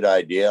pretty good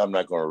idea. I'm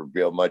not going to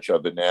reveal much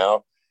of it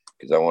now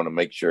because I want to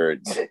make sure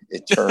it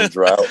turns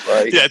out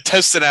right. Yeah,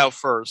 test it out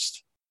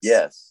first.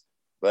 Yes,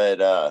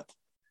 but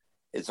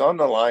it's on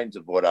the lines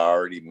of what I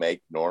already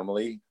make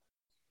normally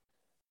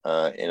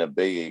in a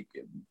big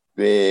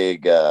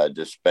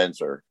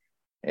dispenser,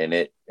 and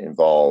it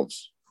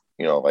involves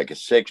like a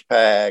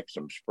 6-pack,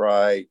 some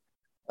Sprite,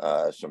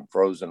 some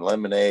frozen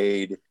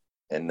lemonade,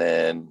 and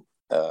then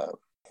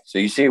So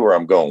you see where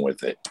I'm going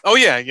with it. Oh,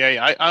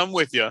 yeah. I'm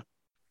with you.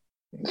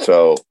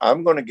 So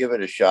I'm going to give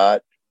it a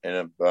shot,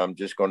 and I'm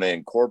just going to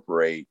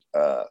incorporate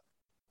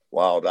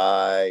Wild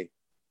Eye,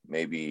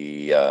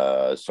 maybe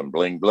some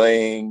bling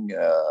bling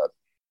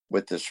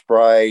with the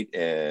Sprite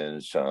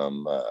and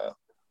some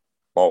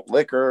malt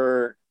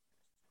liquor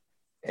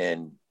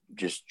and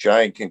just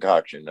giant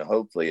concoction.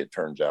 Hopefully it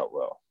turns out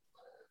well.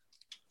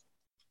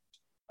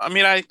 I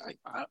mean, I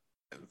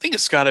think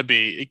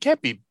it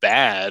can't be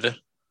bad.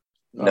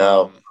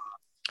 No.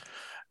 I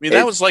mean,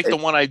 that was like the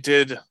one I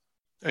did.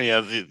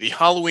 Yeah, the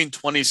Halloween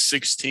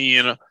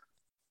 2016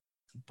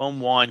 bum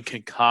wine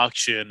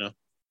concoction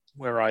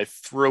where I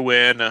threw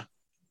in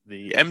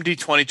the MD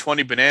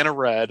 2020 Banana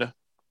Red,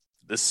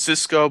 the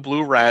Cisco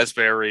Blue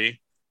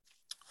Raspberry,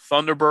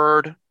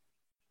 Thunderbird,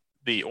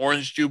 the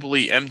Orange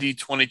Jubilee MD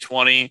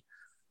 2020,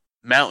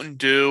 Mountain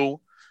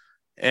Dew,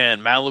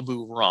 and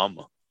Malibu Rum.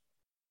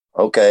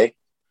 Okay.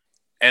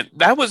 And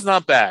that was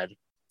not bad.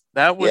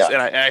 That was,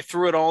 Yeah. and I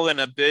threw it all in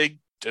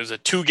there's a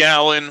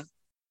 2-gallon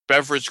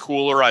beverage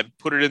cooler. I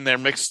put it in there,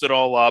 mixed it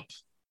all up.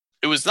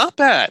 It was not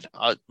bad.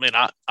 I mean,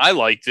 I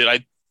liked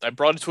it. I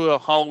brought it to a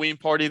Halloween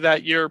party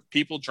that year.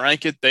 People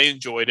drank it. They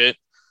enjoyed it.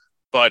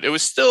 But it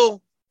was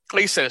still,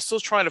 like I said, I was still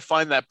trying to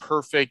find that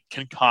perfect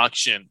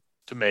concoction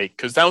to make,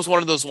 because that was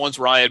one of those ones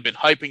where I had been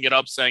hyping it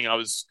up, saying I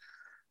was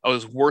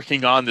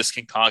working on this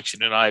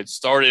concoction, and I had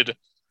started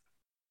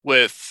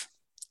with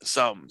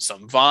some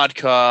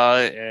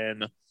vodka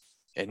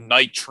and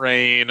Night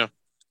Train,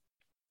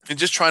 and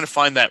just trying to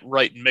find that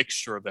right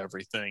mixture of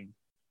everything.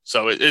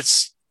 So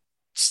it's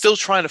still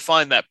trying to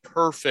find that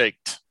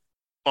perfect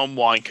bum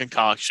wine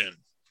concoction.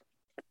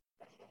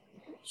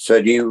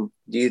 So do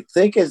you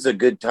think it's a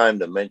good time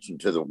to mention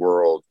to the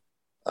world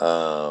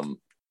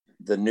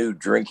the new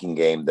drinking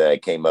game that I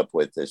came up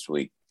with this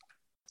week?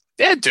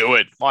 Yeah, do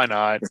it. Why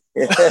not?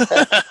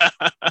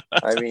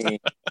 I mean,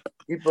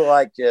 people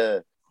like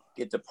to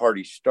get the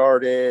party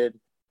started.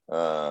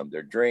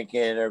 They're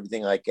drinking,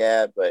 everything like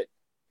that, but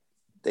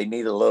they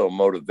need a little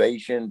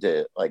motivation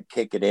to like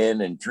kick it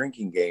in, and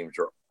drinking games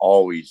are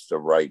always the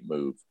right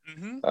move.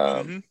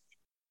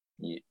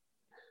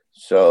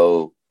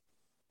 So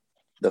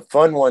the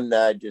fun one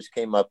that I just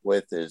came up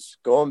with is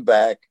going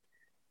back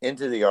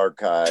into the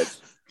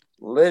archives,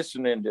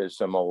 listening to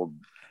some old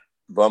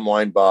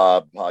Bumwine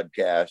Bob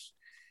podcast,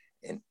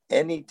 and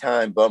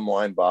anytime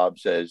Bumwine Bob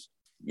says,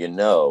 you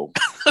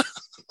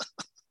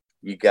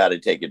got to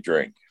take a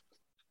drink.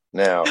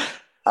 Now,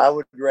 I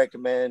would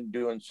recommend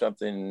doing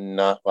something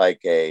not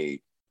like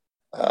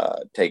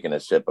taking a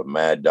sip of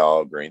Mad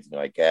Dog or anything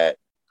like that,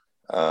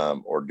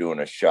 or doing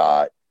a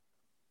shot,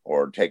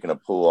 or taking a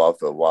pull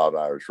off a Wild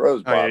Irish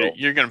Rose bottle.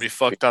 You're going to be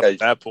fucked up at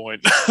that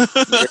point.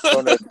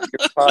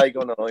 you're probably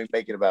going to only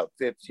make it about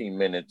 15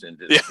 minutes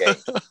into the game.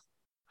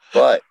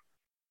 But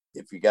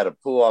if you got to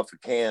pull off a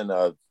can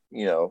of,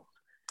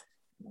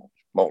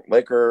 malt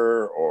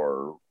liquor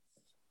or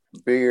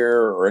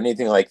beer or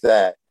anything like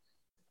that,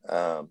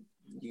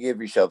 you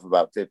give yourself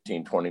about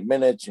 15, 20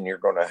 minutes, and you're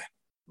going to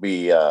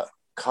be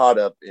caught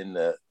up in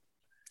the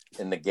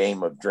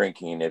game of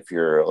drinking if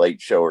you're a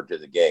late shower to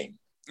the game.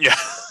 Yeah.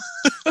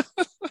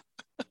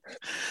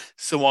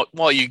 So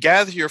while you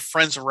gather your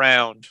friends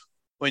around,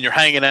 when you're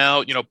hanging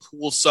out,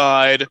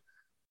 poolside,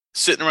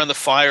 sitting around the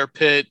fire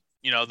pit,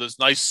 those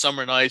nice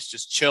summer nights,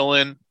 just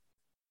chilling,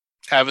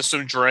 having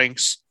some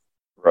drinks.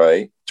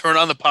 Right. Turn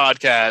on the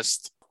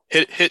podcast,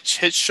 hit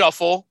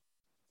shuffle,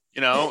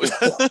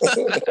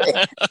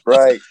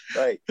 Right.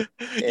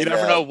 You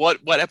never know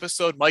what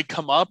episode might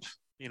come up.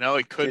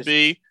 It could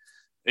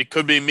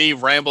be me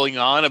rambling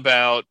on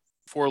about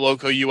For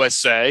Loko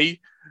USA,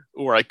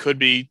 or I could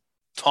be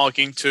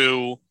talking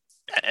to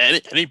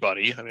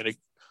anybody. I mean,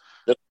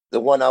 the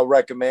one I'll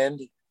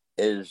recommend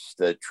is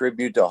the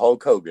tribute to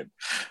Hulk Hogan.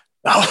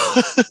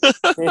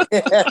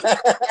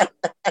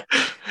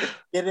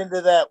 Get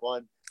into that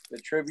one, the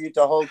tribute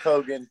to Hulk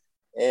Hogan,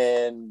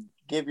 and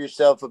give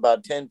yourself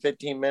about 10,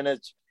 15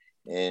 minutes,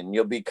 and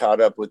you'll be caught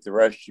up with the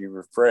rest of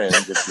your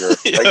friends. If you're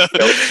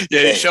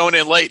you're showing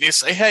in late, and you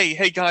say,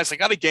 "Hey guys, I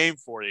got a game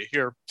for you.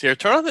 Here,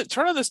 turn on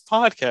this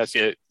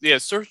podcast. Yeah,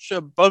 search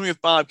Bumming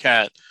with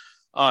Bobcat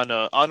on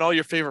all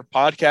your favorite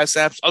podcast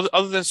apps,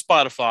 other than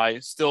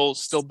Spotify.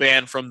 Still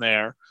banned from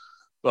there.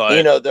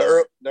 But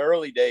the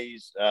early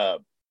days,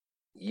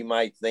 you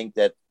might think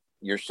that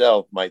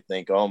yourself might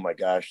think, oh my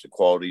gosh, the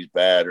quality's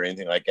bad or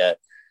anything like that.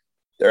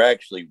 They're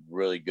actually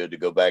really good to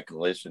go back and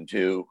listen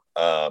to.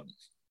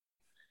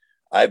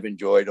 I've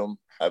enjoyed them.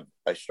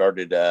 I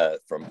started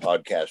from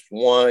podcast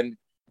 1.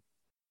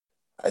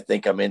 I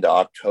think I'm into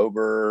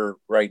October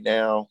right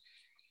now.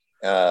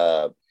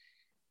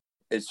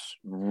 It's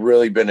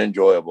really been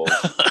enjoyable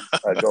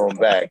going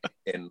back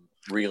and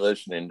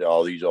re-listening to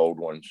all these old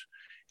ones.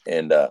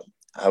 And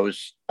I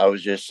was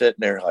just sitting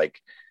there like,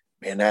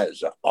 man, that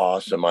is an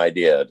awesome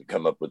idea to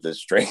come up with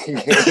this drinking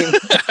game.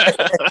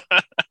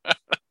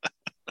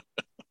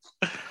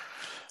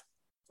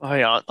 Oh,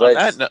 yeah.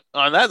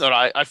 On that note,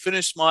 I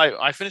finished my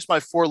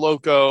For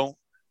Loko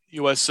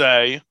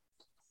USA.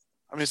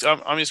 I'm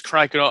just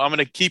cracking up. I'm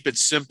gonna keep it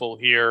simple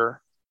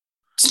here.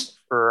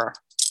 For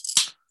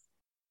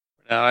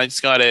now, I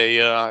got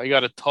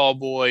a tall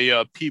boy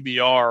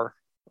PBR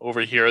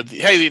over here.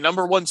 The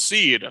number one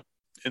seed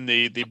in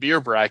the beer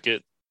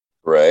bracket.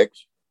 Correct.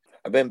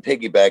 I've been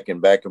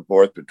piggybacking back and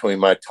forth between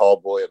my tall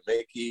boy of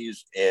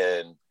Mickey's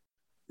and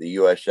the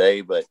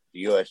USA, but the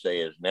USA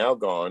is now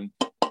gone.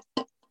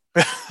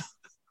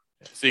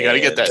 So you got to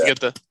get that. Get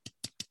the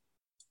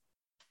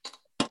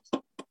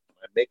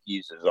my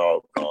Mickey's is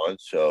all gone.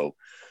 So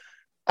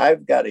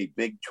I've got a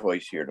big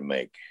choice here to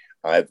make.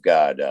 I've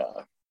got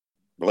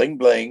Bling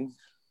Bling,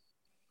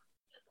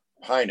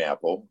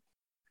 Pineapple,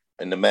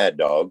 and the Mad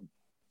Dog.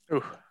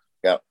 Ooh.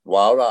 Got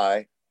Wild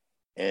Eye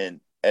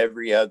and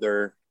every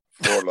other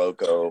Four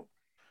Loko.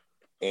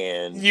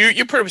 And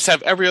you pretty much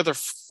have every other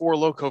Four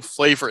Loko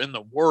flavor in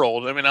the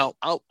world. I mean,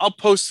 I'll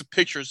post the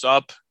pictures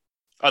up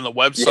on the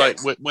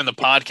website when the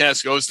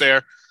podcast goes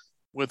there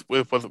with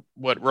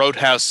what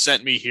Roadhouse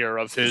sent me here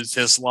of his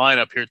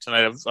lineup here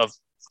tonight of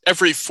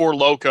every Four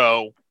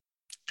Loko.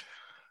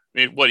 I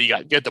mean, what do you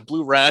got? You got the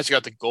blue ras, you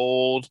got the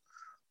gold,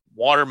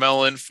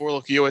 watermelon, Four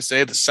Loko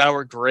USA, the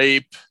sour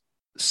grape,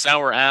 the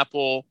sour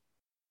apple,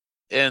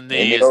 and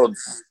the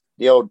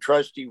old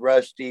trusty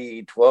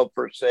rusty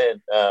 12%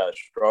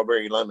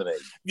 strawberry lemonade.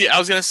 Yeah, I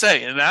was gonna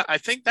say, and I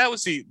think that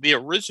was the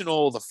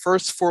original, the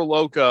first Four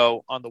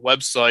Loko on the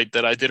website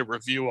that I did a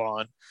review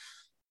on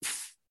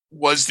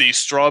was the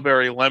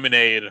strawberry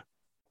lemonade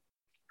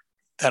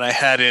that I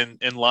had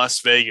in Las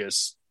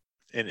Vegas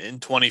in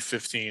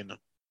 2015.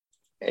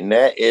 And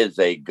that is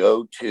a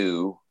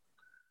go-to.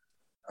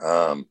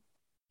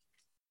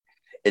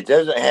 It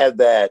doesn't have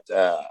that.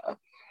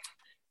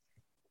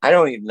 I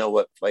don't even know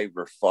what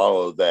flavor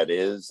follow that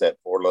is that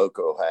Four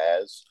Loko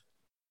has,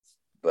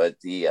 but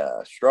the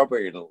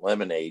strawberry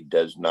lemonade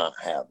does not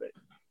have it.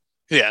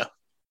 Yeah,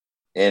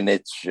 and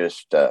it's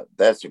just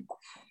that's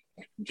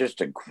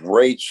just a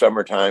great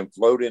summertime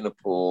float in a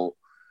pool.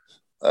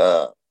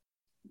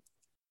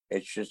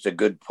 It's just a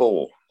good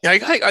pool. Yeah,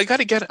 I got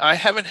to get it. I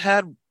haven't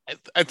had.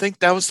 I think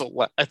that was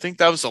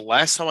the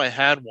last time I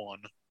had one.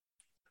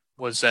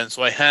 Was then,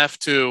 so I have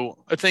to.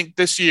 I think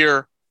this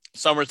year,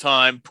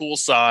 summertime,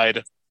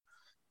 poolside,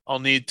 I'll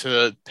need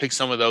to pick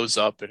some of those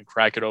up and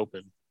crack it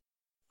open.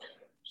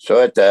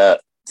 So at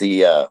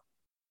the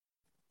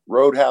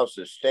Roadhouse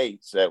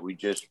Estates that we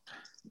just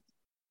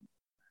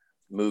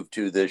moved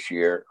to this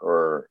year,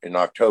 or in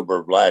October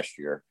of last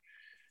year,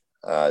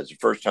 it's the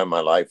first time in my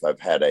life I've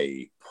had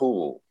a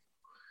pool.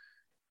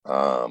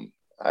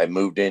 I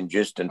moved in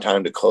just in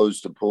time to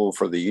close the pool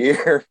for the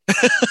year.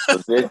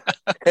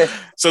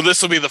 So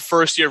this will be the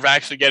first year of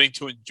actually getting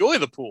to enjoy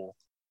the pool.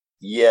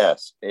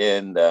 Yes,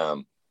 and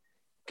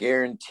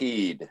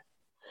guaranteed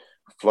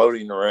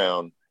floating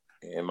around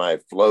in my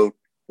float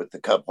with the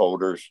cup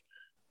holders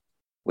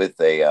with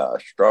a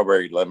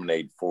strawberry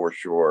lemonade for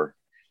sure,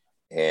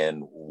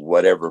 and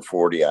whatever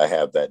 40 I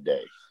have that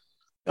day.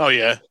 Oh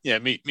yeah,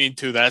 me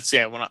too. That's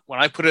when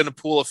I put in a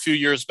pool a few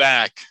years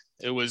back,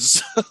 it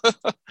was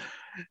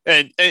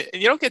and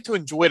you don't get to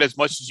enjoy it as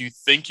much as you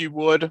think you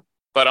would.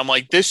 But I'm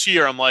like, this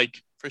year, I'm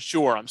like, for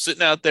sure, I'm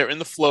sitting out there in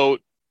the float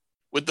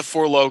with the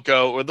Four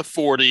Loko or the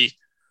 40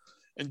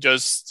 and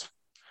just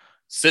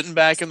sitting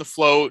back in the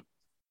float,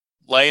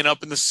 laying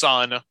up in the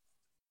sun,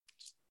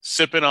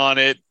 sipping on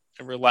it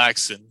and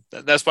relaxing.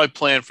 That's my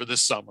plan for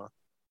this summer.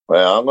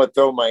 Well, I'm going to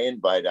throw my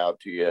invite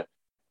out to you.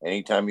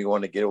 Anytime you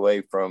want to get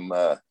away from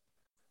the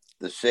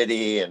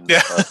city and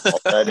all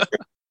that,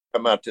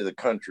 come out to the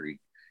country.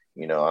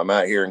 You know, I'm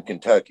out here in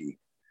Kentucky,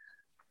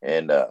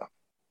 and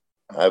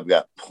I've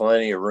got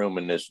plenty of room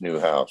in this new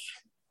house.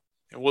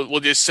 And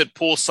we'll just sit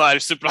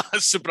poolside,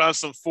 sipping on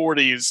some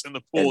 40s in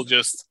the pool, and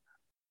just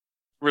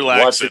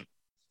relaxing,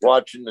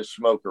 watching the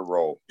smoker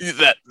roll.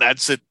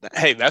 That's it.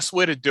 Hey, that's the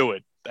way to do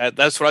it.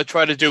 That's what I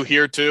try to do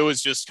here too.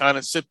 Is just kind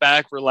of sit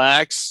back,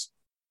 relax.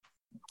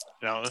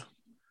 You know,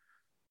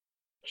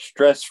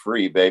 stress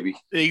free, baby.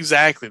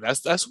 Exactly.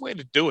 That's the way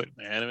to do it,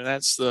 man. I mean,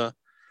 that's the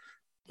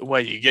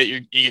way you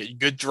get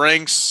good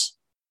drinks,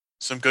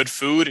 some good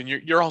food, and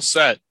you're all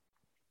set.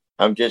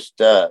 I'm just,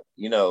 I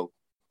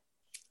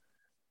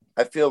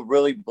feel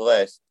really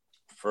blessed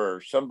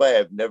for somebody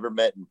I've never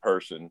met in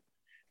person,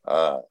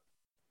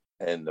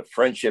 and the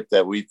friendship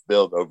that we've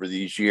built over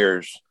these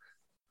years,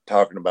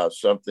 talking about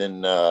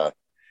something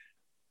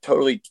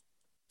totally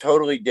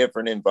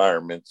different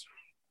environments,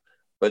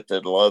 but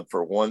the love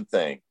for one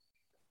thing: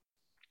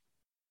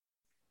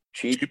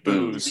 cheap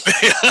booze.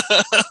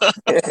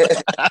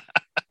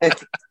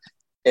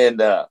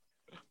 And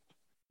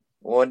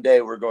one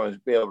day we're going to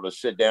be able to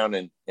sit down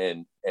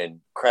and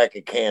crack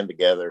a can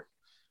together.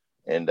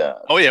 And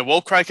oh yeah,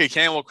 we'll crack a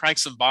can. We'll crack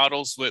some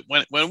bottles.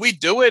 When we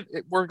do it,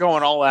 we're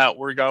going all out.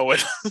 We're going.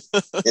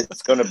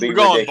 It's going to be. We're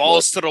going ridiculous.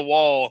 Balls to the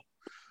wall.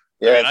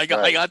 Yeah, I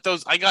got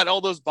those. I got all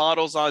those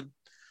bottles on.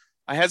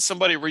 I had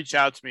somebody reach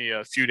out to me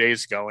a few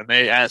days ago, and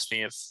they asked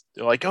me if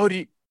they're like, "Oh,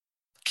 do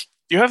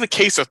you have a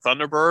case of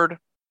Thunderbird?"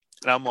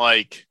 And I'm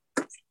like,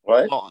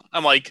 "What?" Well,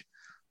 I'm like,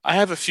 I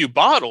have a few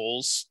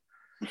bottles.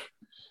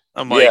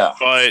 I'm like,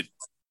 but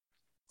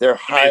They're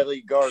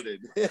highly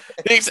guarded.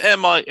 Thanks,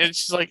 Emma. And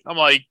she's like, I'm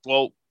like,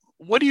 well,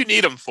 what do you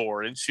need them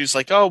for? And she's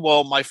like, oh,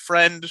 well, my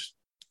friend,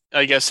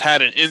 I guess,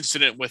 had an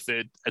incident with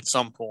it at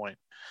some point.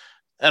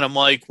 And I'm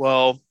like,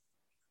 well,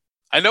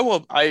 I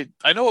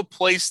know a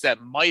place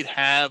that might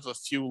have a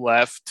few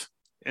left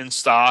in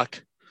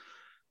stock,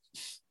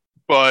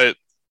 but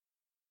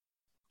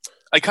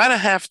I kind of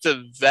have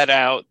to vet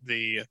out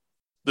the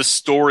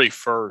story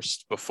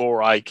first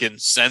before I can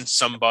send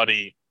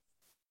somebody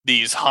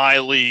these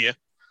highly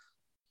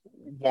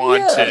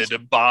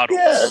wanted bottles.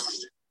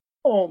 Yes.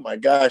 Oh my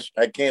gosh,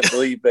 I can't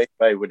believe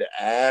anybody would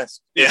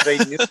ask. If they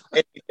knew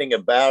anything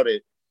about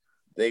it,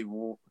 they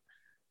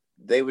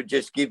would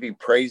just give you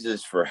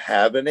praises for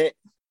having it.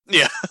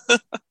 Yeah.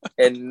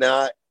 And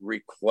not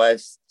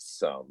request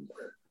some.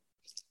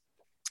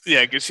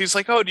 Yeah, because he's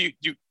like, oh, do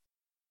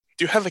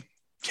you have a,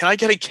 can I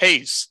get a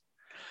case?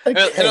 And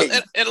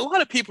a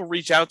lot of people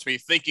reach out to me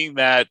thinking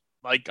that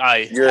like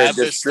You're have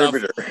a this stuff,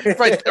 distributor.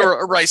 right,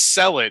 or I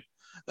sell it.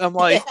 I'm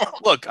like,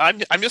 look,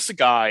 I'm just a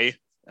guy.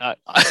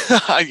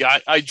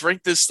 I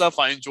drink this stuff.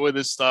 I enjoy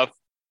this stuff.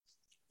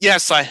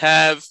 Yes, I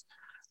have.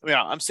 I mean,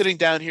 I'm sitting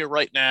down here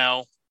right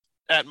now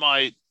at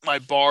my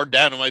bar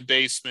down in my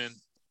basement,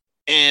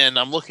 and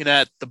I'm looking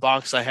at the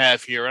box I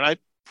have here, and I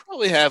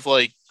probably have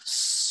like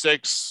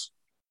 6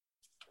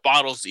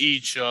 bottles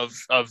each of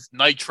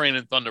Night Train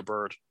and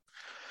Thunderbird,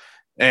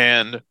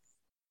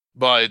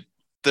 but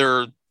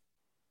they're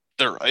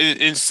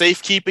in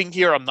safekeeping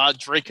here. I'm not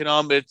drinking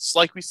them. It's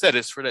like we said,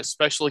 it's for that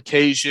special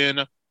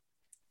occasion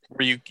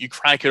where you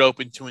crack it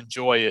open to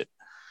enjoy it.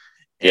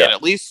 And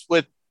at least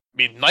with, I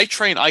mean, Night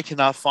Train, I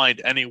cannot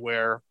find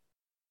anywhere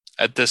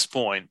at this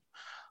point.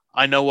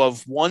 I know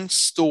of one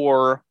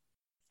store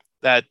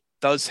that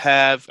does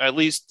have, at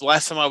least the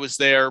last time I was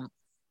there,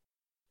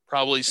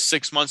 probably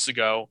 6 months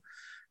ago,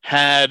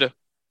 had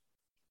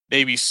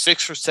maybe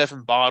 6 or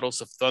 7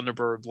 bottles of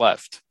Thunderbird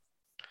left.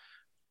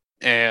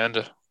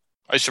 And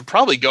I should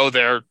probably go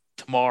there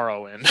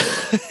tomorrow and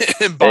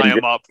buy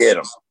them up. Get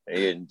them.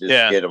 And just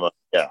get them up.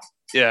 Yeah.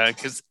 Yeah,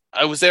 because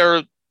I was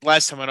there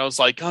last time and I was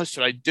like, oh,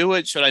 should I do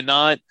it? Should I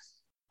not?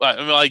 But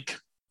I'm like,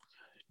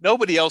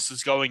 nobody else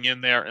is going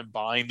in there and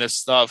buying this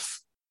stuff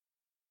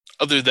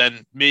other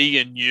than me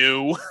and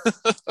you.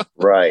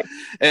 Right.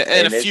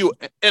 and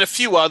a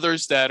few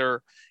others that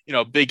are,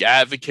 big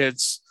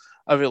advocates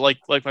of it,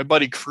 like my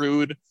buddy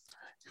Crude,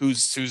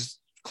 who's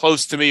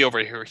close to me over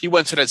here. He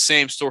went to that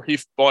same store. He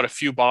bought a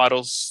few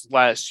bottles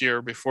last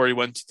year before he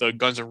went to the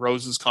Guns N'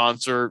 Roses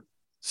concert.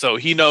 So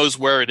he knows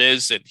where it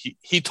is. And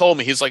he told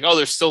me, he's like, oh,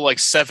 there's still like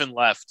 7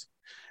 left.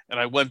 And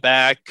I went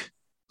back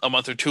a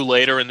month or 2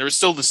 later and there's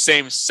still the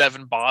same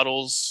 7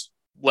 bottles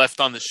left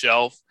on the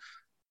shelf.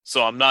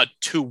 So I'm not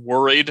too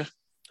worried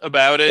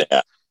about it.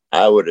 Yeah,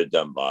 I would have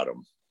done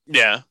bottom.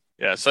 Yeah.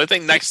 Yeah. So I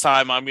think next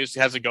time I'm going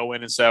to have to go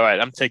in and say, all right,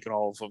 I'm taking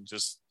all of them.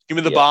 Just give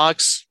me the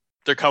box.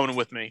 They're coming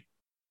with me.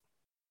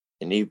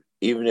 And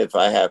even if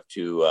I have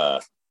to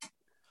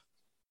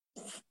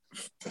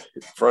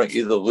front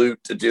you the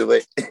loot to do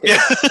it,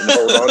 yeah. And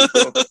hold on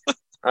to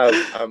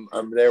them,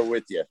 I'm there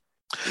with you.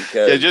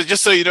 Because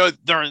just so you know,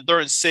 they're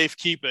in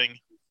safekeeping.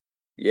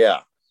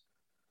 Yeah.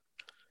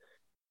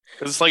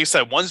 Because like I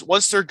said,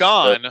 once they're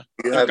gone,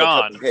 they're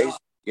gone.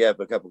 You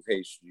have a couple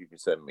cases you can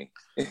send me.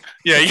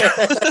 Yeah.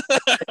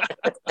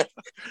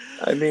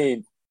 I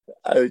mean,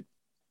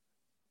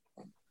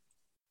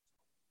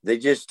 they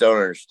just don't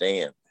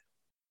understand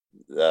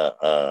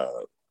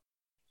how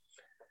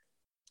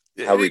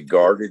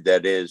regarded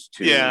that is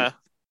to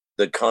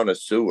the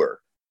connoisseur.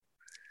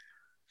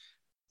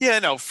 Yeah,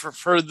 no,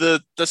 for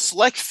the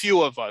select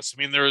few of us.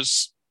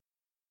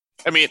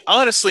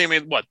 Honestly,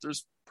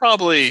 there's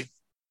probably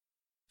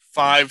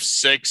 5,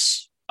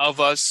 6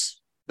 of us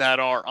that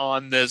are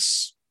on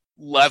this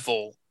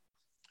level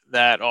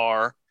that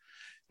are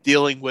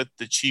dealing with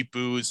the cheap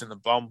booze and the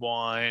bum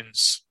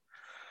wines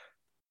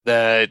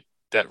that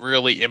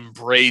really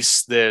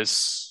embrace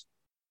this.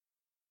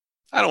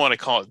 I don't want to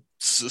call it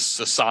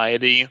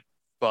society,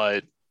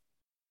 but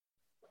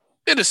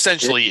it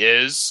essentially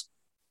is.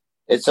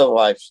 It's a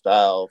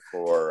lifestyle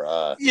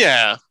for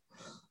it's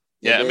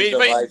a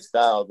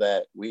lifestyle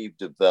that we've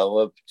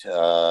developed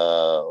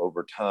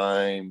over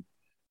time.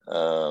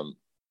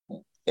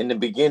 In the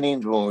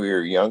beginnings, when we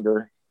were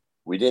younger,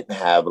 we didn't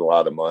have a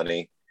lot of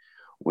money.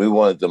 We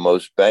wanted the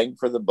most bang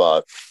for the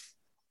buck,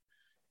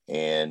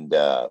 and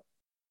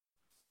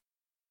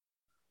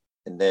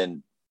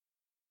then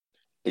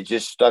it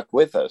just stuck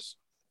with us.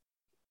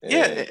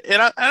 Yeah,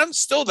 and I'm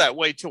still that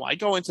way too. I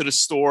go into the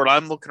store and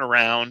I'm looking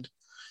around,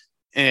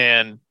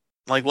 and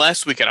like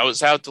last weekend, I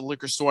was out at the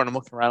liquor store and I'm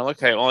looking around.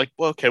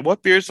 Okay,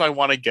 what beers do I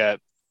want to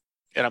get?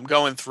 And I'm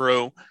going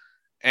through,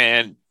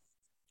 and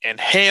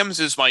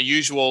Hamm's is my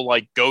usual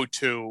like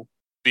go-to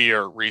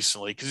beer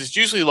recently because it's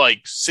usually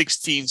like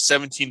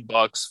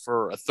 $16-17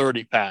 for a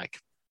 30 pack.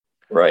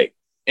 Right.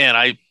 And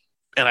I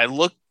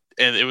looked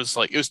and it was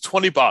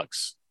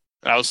 $20.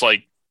 And I was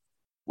like,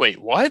 wait,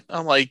 what?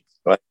 I'm like,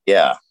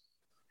 yeah.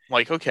 I'm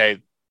like,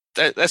 okay,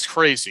 that's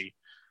crazy.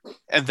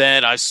 And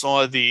then I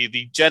saw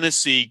the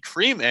Genesee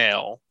Cream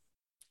Ale,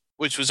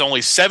 which was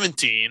only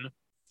 17,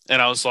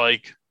 and I was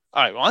like,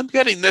 all right, well, I'm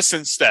getting this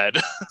instead.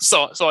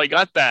 so I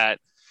got that.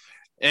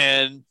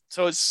 And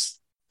so it's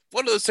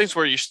one of those things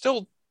where you're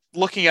still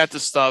looking at the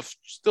stuff,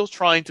 still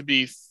trying to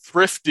be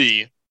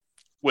thrifty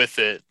with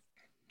it.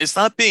 It's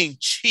not being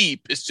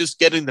cheap. It's just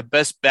getting the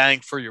best bang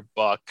for your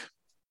buck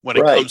when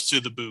it Right. comes to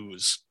the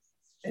booze.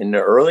 In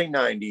the early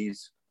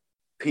 90s,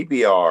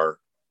 PBR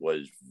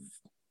was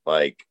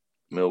like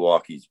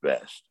Milwaukee's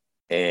best.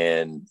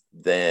 And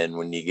then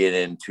when you get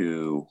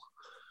into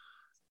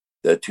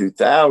the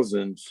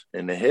 2000s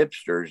and the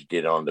hipsters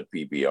get on the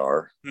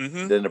PBR,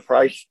 then the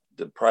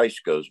price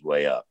goes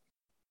way up.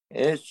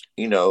 And it's,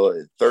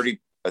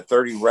 a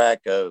 30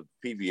 rack of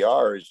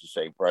PBR is the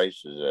same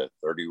price as a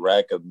 30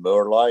 rack of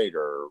Miller Lite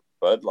or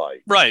Bud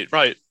Light.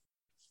 Right.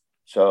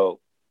 So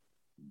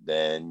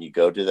then you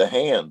go to the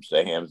hams.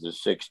 The hams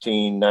is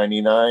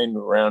 $16.99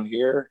 around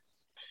here,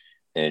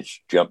 and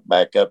it's jumped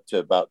back up to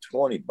about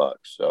 $20.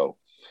 So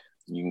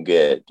you can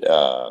get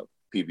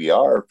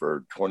PBR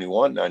for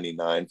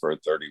 $21.99 for a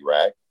 30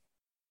 rack.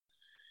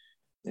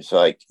 It's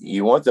like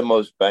you want the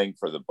most bang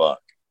for the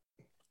buck.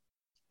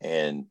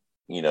 And,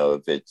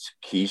 if it's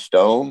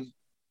Keystone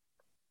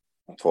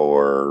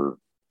for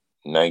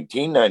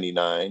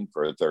 $19.99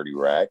 for a 30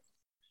 rack,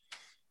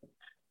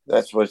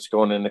 that's what's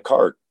going in the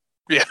cart.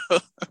 Yeah.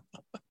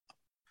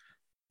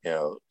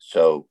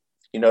 So,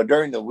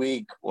 during the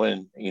week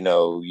when,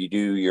 you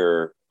do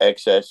your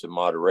excess and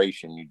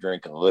moderation, you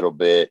drink a little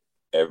bit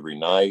every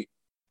night,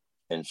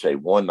 and say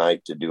one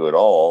night to do it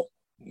all,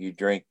 you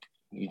drink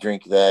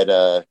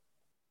that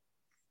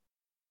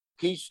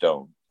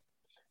Keystone.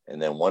 And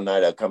then one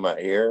night I come out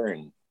here,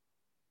 and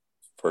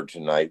for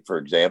tonight, for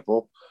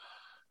example,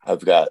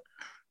 I've got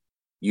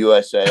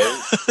USA.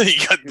 you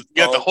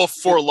got the whole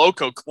Four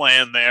Loko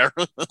clan there.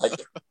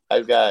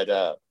 I've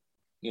got,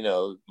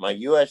 my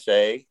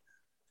USA.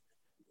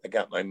 I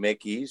got my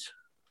Mickey's.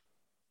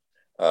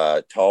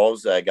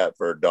 Talls that I got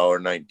for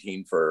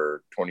 $1.19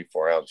 for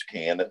 24-ounce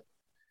can.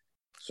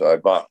 So I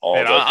bought all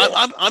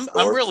those.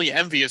 I'm really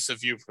envious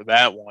of you for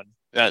that one.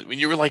 When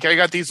you were like, I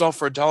got these all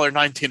for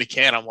 $1.19 a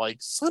can, I'm like,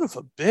 son of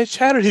a bitch,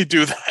 how did he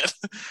do that?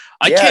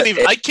 I can't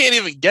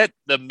even get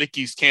the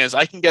Mickey's cans.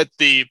 I can get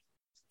the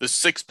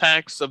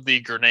 6-packs of the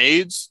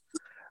grenades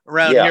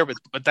around here,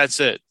 but that's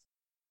it.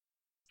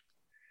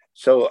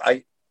 So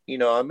I'm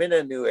in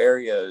a new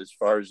area as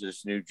far as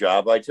this new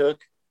job I took,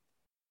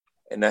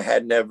 and I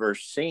had never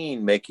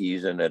seen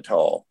Mickey's in a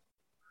tall,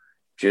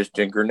 just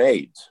in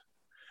grenades.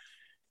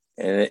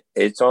 And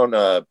it's on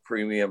a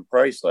premium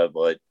price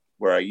level at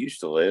where I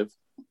used to live.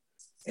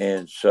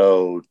 And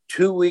so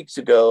 2 weeks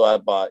ago, I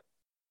bought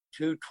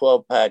 2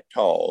 12-pack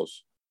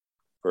talls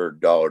for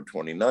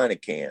 $1.29 a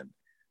can.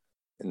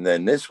 And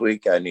then this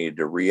week, I needed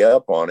to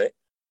re-up on it,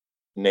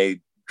 and they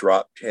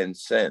dropped 10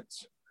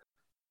 cents.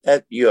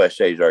 That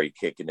USA is already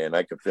kicking in.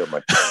 I can feel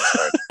my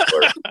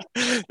tongue.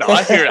 No,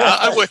 I hear you.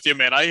 I'm with you,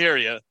 man. I hear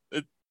you.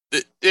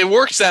 It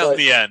works out in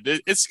the end.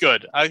 It's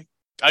good. I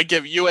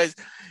give USA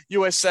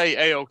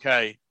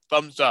A-okay.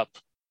 Thumbs up.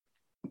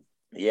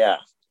 Yeah.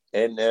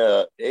 And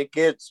it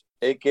gets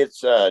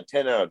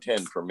 10 out of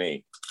 10 for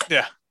me.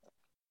 Yeah.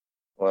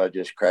 Well, I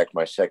just cracked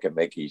my second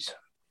Mickey's.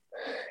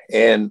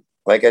 And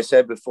like I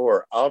said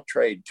before, I'll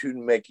trade 2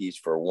 Mickey's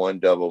for 1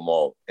 double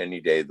malt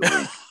any day of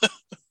the week.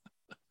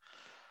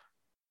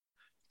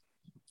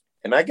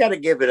 And I got to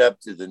give it up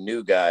to the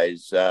new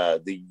guys,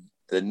 the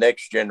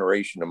next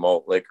generation of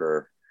malt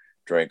liquor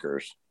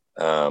drinkers.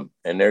 And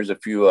there's a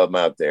few of them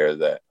out there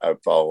that I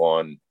follow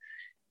on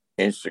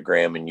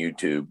Instagram and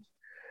YouTube.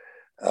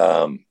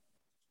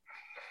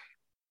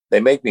 They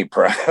make me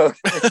proud.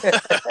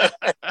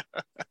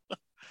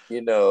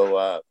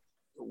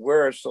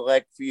 We're a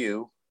select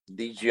few.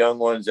 These young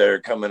ones that are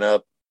coming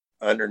up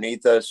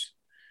underneath us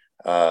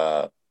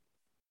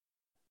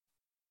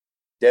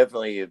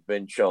definitely have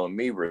been showing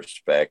me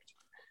respect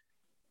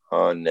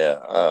on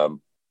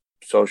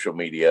social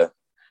media,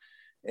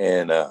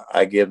 and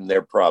I give them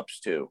their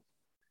props too.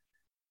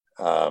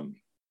 I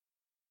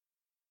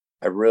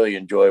really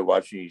enjoy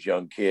watching these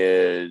young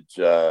kids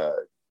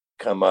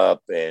come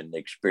up and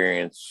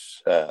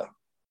experience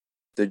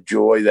the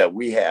joy that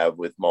we have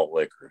with malt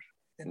liquors.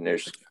 And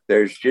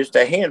there's just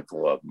a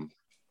handful of them,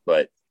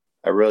 but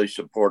I really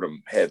support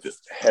them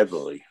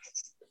heavily.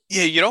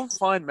 Yeah, you don't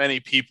find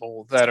many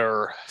people that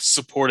are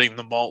supporting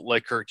the malt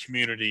liquor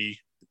community,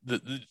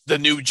 the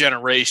new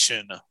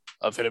generation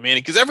of it. I mean,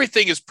 because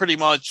everything is pretty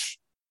much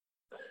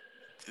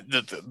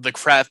the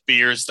craft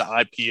beers, the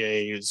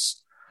IPAs.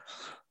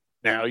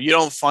 Now, you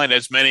don't find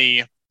as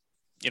many,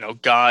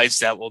 guys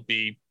that will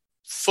be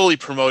fully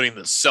promoting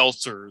the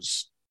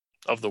seltzers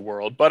of the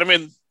world. But I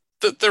mean,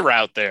 they're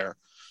out there.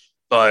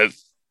 But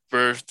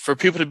for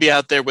people to be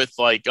out there with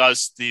like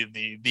us,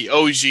 the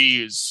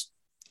OGs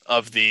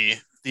of the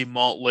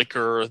malt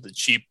liquor, the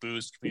cheap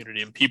booze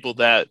community, and people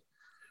that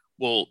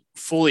will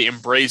fully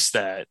embrace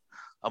that,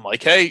 I'm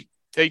like, hey,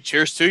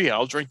 cheers to you.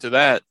 I'll drink to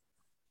that.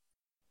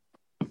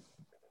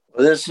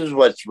 Well, this is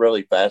what's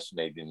really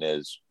fascinating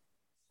is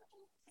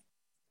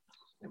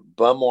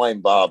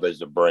Bumwine Bob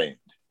as a brand.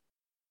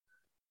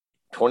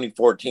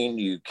 2014,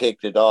 you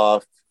kicked it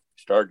off,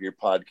 started your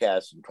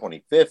podcast in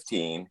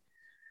 2015.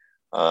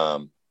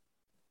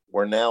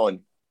 We're now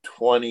in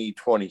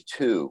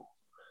 2022,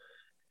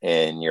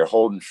 and you're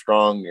holding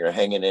strong, you're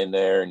hanging in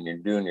there, and you're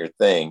doing your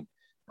thing.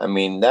 I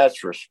mean,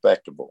 that's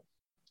respectable.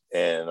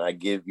 And I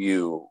give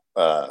you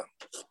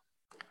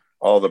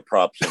all the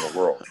props in the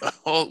world.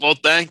 Well,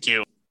 thank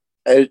you.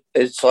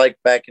 It's like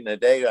back in the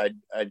day,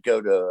 I'd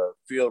go to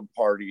field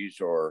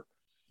parties or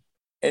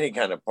any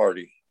kind of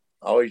party.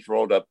 I always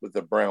rolled up with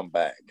a brown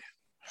bag.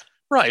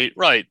 Right.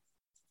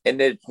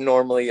 And it's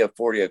normally a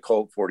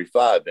Colt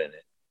 45 in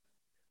it.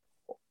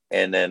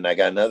 And then I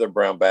got another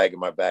brown bag in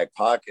my back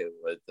pocket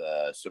with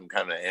some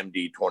kind of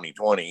MD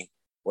 2020,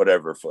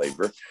 whatever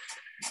flavor.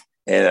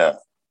 And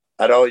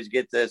I'd always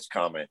get this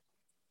comment.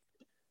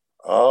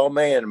 Oh,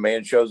 man, a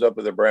man shows up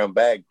with a brown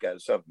bag,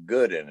 got something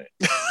good in it.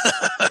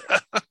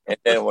 And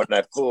then when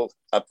I pull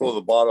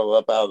the bottle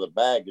up out of the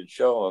bag and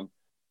show them,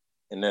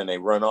 and then they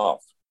run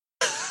off.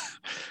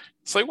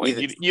 It's like, what,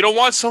 you don't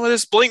want some of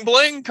this bling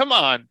bling? Come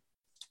on.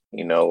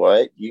 You know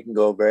what? You can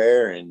go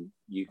there and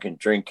you can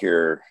drink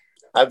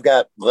I've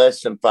got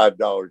less than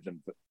 $5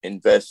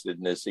 invested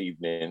in this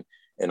evening,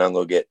 and I'm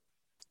going to get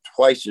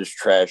twice as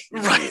trashed.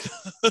 Right.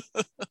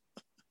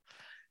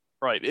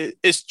 Right.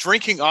 It's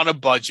drinking on a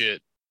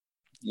budget.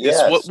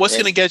 Yes. What's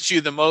going to get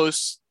you the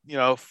most,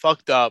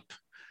 fucked up,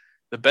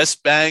 the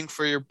best bang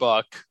for your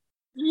buck.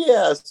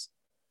 Yes.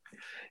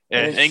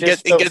 And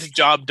get the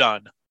job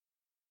done.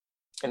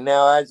 And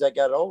now as I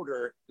got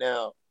older,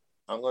 now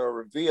I'm going to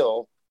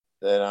reveal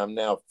that I'm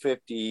now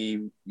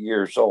 50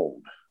 years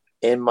old.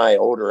 In my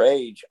older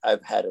age,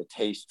 I've had a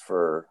taste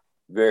for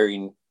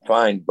very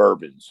fine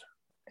bourbons.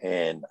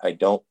 And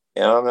I'm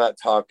not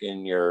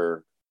talking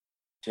your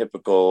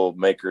typical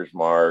Maker's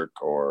Mark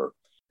or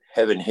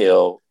Heaven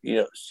Hill.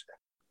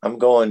 I'm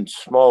going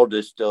small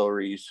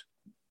distilleries.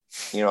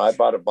 I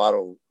bought a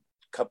bottle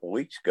a couple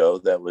weeks ago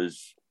that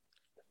was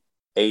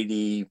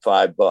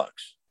 $85,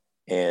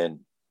 and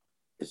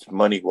it's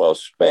money well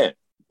spent.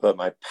 But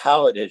my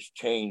palate has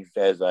changed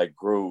as I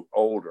grew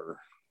older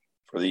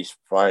for these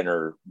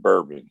finer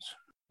bourbons.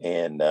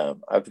 And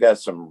I've got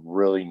some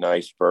really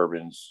nice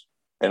bourbons,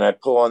 and I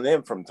pull on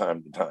them from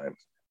time to time.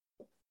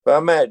 But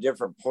I'm at a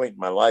different point in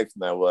my life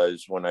than I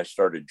was when I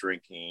started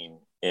drinking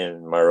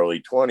in my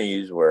early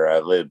 20s, where I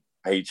lived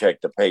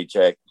paycheck to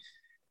paycheck,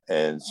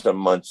 and some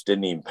months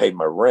didn't even pay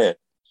my rent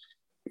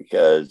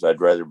because I'd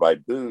rather buy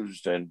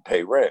booze than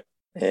pay rent.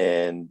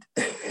 And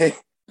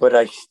but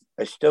I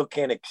still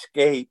can't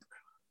escape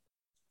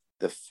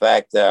the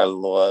fact that I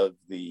love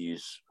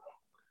these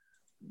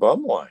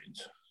bum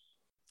wines.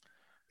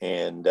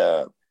 And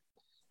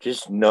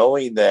just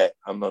knowing that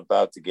I'm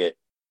about to get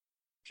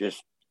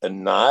just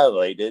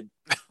annihilated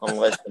on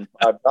less than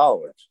 $5.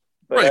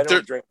 But right, I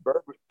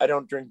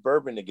don't drink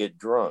bourbon to get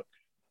drunk.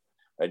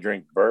 I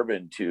drink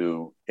bourbon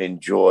to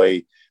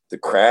enjoy the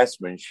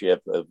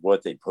craftsmanship of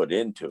what they put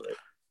into it.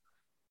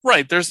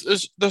 Right.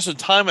 There's a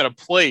time and a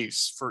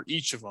place for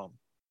each of them.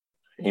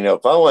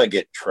 If I want to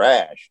get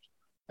trashed,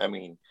 I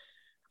mean,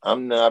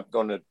 I'm not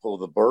going to pull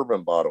the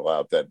bourbon bottle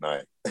out that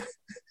night.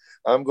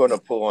 I'm going to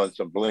pull on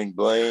some bling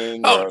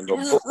bling. Oh,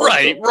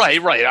 right.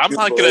 I'm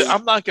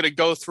not gonna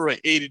go through an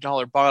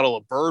 $80 bottle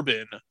of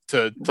bourbon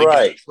to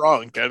get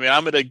drunk. I mean,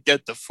 I'm gonna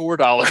get the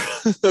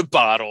 $4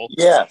 bottle,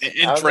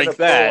 and drink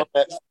that.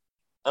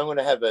 I'm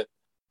gonna have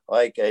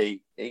I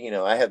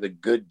have a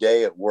good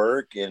day at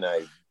work, and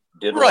I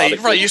did right.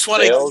 You just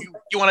want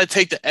to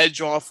take the edge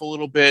off a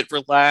little bit,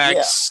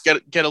 relax,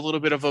 get a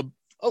little bit of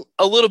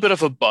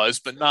a buzz,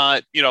 but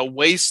not,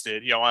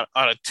 wasted, on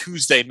a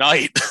Tuesday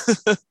night.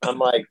 I'm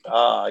like,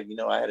 I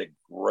had a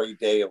great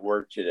day at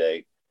work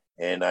today,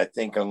 and I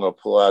think I'm going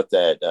to pull out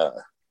that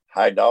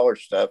high dollar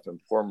stuff and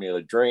pour me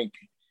a drink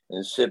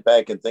and sit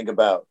back and think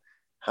about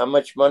how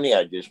much money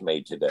I just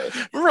made today.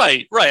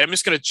 Right. I'm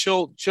just going to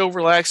chill,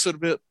 relax a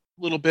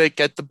little bit,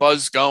 get the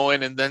buzz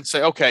going, and then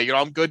say, okay,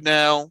 I'm good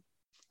now.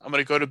 I'm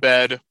going to go to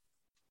bed,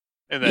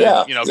 and then,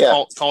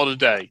 call it a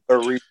day. Or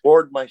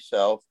reward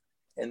myself.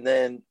 And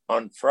then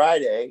on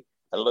Friday,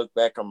 I look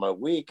back on my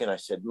week and I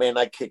said, man,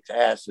 I kicked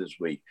ass this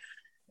week,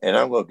 and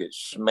I'm going to get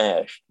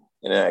smashed.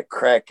 And then I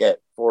crack at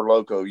Four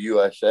Loko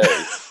USA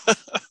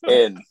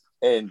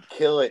and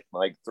kill it in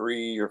like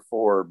 3 or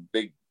 4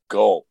 big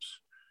gulps,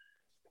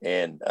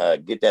 and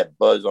get that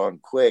buzz on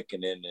quick,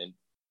 and then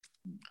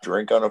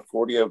drink on a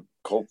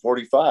Colt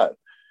 45.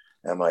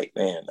 I'm like,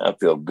 man, I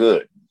feel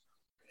good.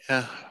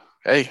 Yeah.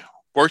 Hey,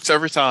 works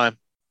every time.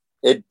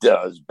 It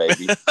does,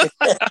 baby.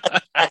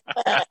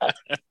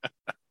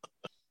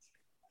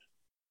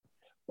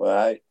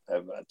 Well,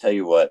 I'll tell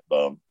you what,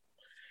 Bum.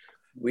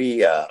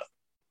 We've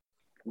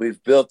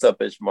built up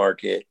this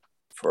market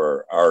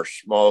for our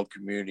small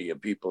community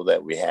of people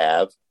that we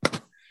have.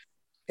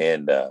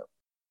 And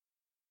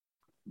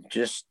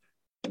just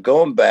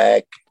going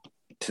back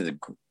to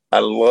I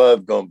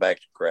love going back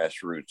to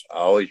grassroots. I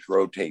always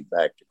rotate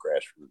back to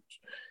grassroots.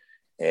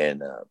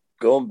 And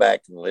going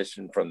back and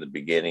listening from the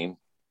beginning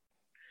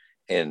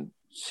and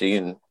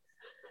seeing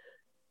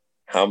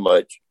how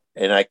much,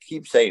 and I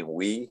keep saying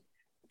we,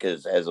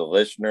 because as a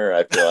listener,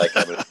 I feel like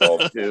I'm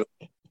involved too.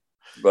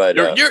 But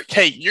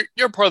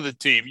you're part of the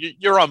team.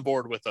 You're on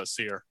board with us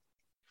here.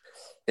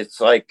 It's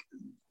like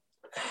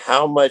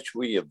how much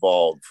we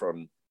evolved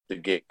from the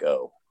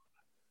get-go,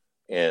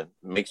 and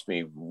makes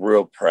me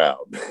real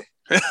proud.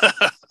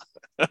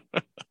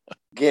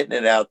 Getting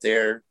it out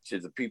there to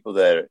the people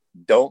that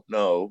don't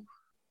know,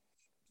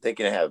 they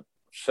can have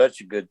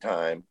such a good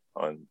time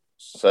on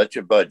such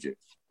a budget.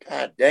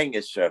 God dang,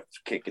 this stuff's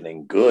kicking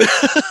in good.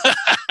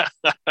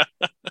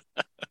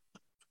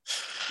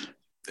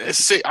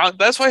 See,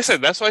 that's why I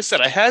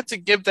said I had to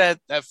give that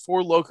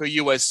for Loko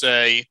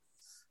USA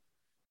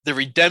the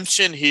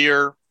redemption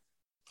here.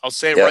 I'll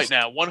say it right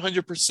now,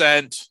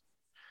 100%.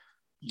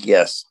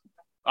 Yes.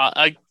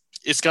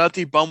 It's got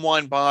the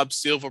Bumwine Bob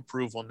seal of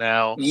approval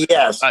now.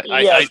 Yes.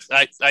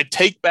 I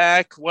take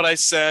back what I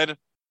said.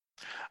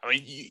 I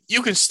mean,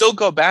 you can still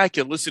go back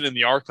and listen in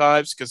the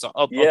archives, because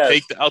I'll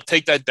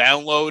take that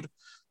download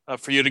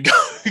for you to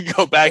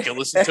go back and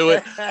listen to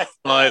it.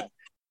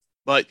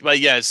 But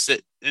yes,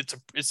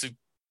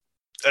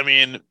 I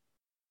mean,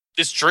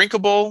 it's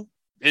drinkable.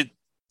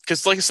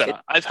 Because like I said,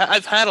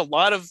 I've had a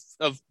lot of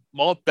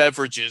malt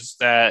beverages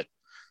that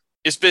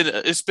it's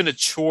been a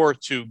chore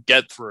to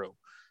get through,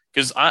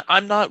 because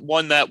I'm not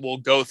one that will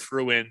go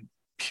through and,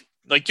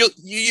 like,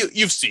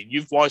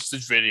 you've watched the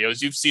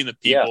videos, you've seen the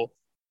people,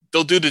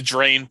 they'll do the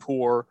drain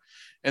pour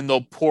and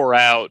they'll pour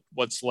out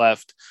what's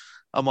left.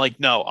 I'm like,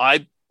 no,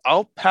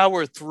 I'll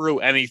power through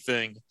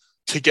anything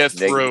to get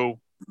through.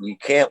 You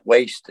can't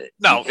waste it.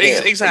 No,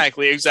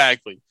 exactly.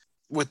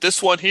 With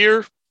this one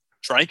here,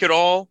 drank it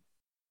all,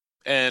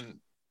 and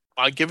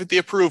I give it the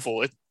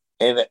approval.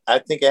 And I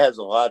think it has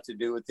a lot to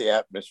do with the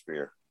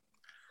atmosphere.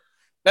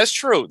 That's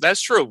true.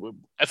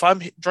 If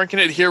I'm drinking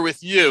it here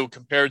with you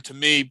compared to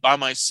me by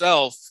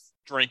myself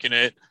drinking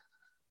it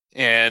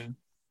and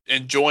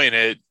enjoying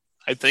it,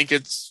 I think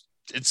it's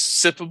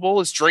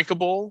sippable, it's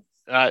drinkable.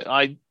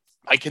 I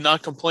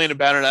cannot complain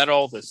about it at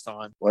all this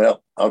time.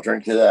 Well, I'll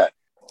drink to that.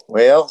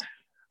 Well,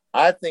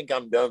 I think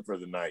I'm done for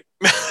the night.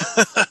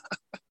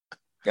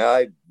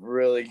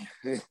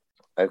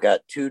 I've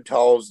got 2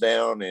 talls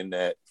down in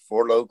that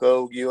Four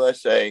Loko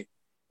USA.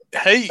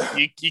 Hey,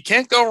 you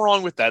can't go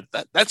wrong with that.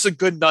 That's a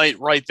good night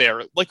right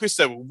there. Like we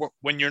said,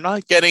 when you're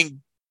not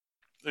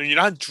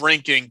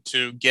drinking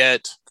to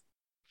get,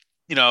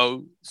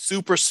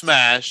 super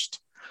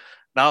smashed,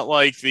 not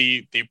like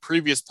the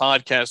previous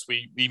podcast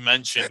we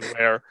mentioned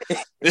where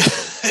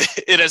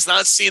it has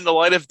not seen the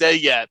light of day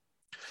yet.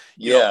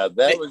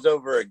 That was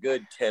over a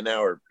good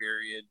 10-hour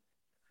period.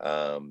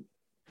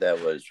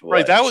 That was what,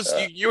 right. That was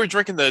you were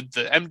drinking the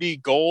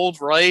MD Gold,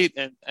 right,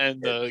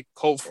 and the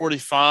Colt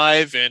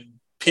 45 and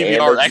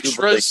PBR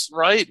extras,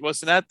 right?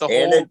 Wasn't that the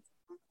whole?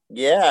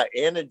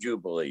 And a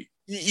Jubilee.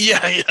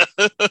 Yeah.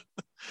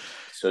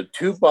 So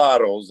 2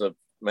 bottles of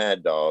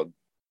Mad Dog.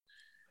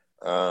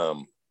 I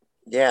don't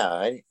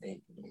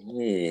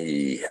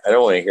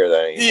want to hear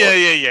that anymore.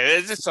 Yeah.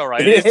 It's all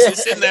right.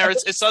 It's in there.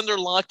 It's under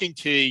lock and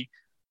key.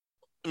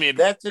 I mean,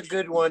 that's a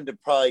good one to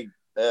probably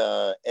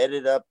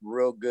edit up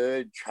real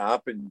good,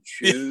 chop and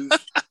choose.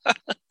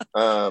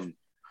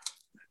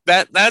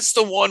 That's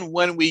the one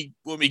when we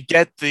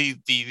get the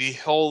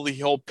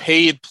whole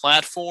paid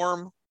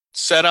platform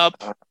set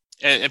up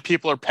and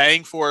people are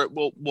paying for it,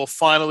 we'll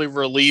finally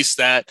release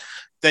that.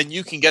 Then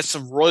you can get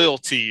some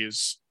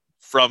royalties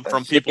from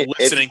people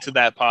listening to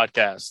that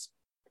podcast.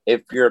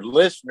 If your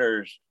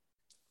listeners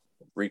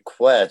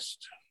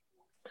request,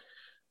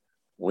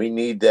 we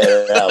need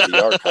that out of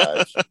the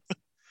archives.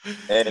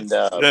 And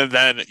then and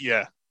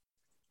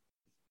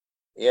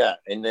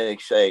then they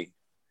say,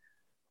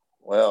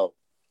 well,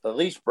 at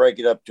least break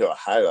it up to a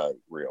highlight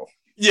reel.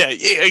 Yeah,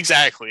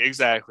 exactly.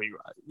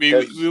 We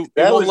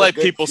won't let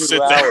people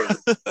sit there.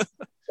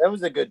 That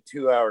was a good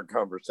 2-hour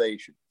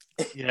conversation.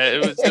 Yeah,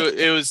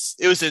 it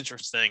was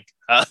interesting.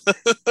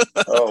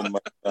 Oh my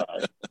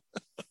God.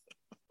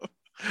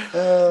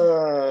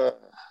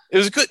 It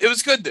was good.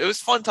 It was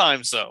fun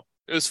times though.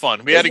 It was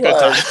fun. We had a good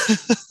time.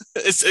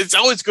 It's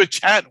always good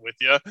chatting with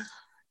you,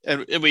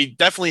 and we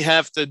definitely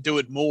have to do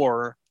it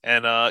more.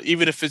 And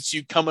even if it's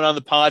you coming on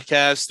the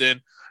podcast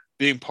and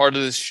being part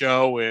of this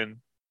show, and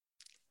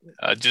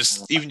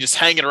just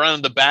hanging around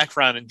in the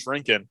background and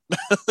drinking.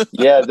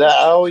 Yeah,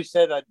 I always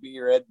said I'd be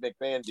your Ed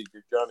McMahon, did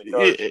your Johnny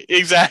Carson.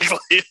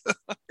 Exactly.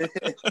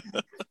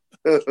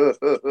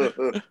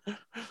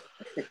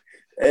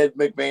 Ed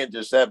McMahon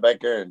just sat back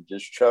there and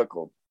just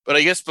chuckled. But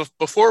I guess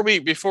before we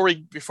call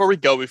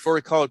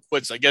it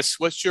quits, I guess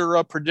what's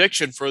your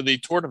prediction for the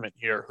tournament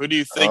here? Who do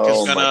you think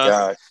is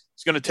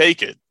gonna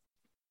take it?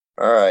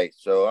 All right,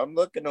 so I'm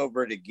looking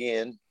over it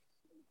again,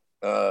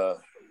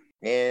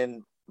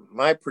 and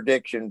my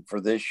prediction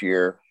for this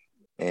year,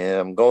 and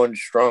I'm going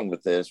strong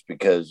with this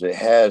because it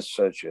has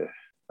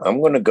I'm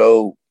going to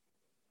go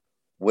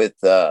with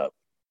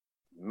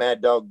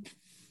Mad Dog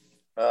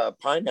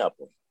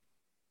Pineapple.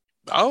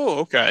 Oh,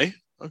 okay.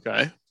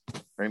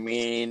 I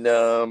mean,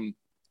 it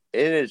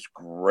is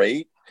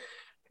great.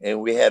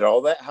 And we had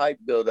all that hype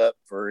built up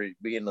for it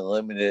being a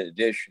limited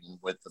edition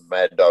with the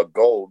Mad Dog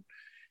Gold.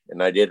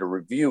 And I did a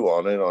review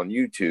on it on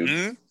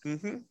YouTube.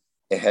 Mm-hmm.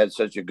 It had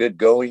such a good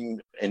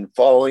going and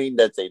following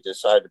that they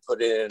decided to put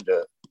it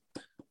into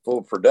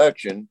full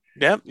production.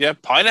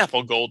 Yep.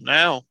 Pineapple Gold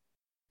now.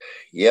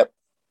 Yep.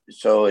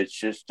 So it's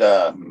just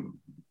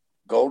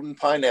Golden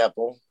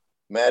Pineapple.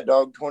 Mad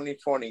Dog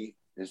 2020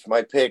 is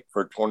my pick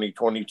for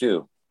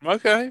 2022.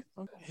 Okay.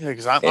 Yeah,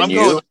 because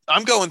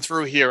I'm going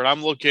through here and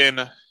I'm looking,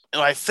 and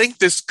I think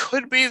this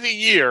could be the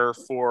year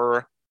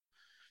for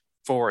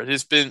it.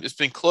 It's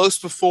been close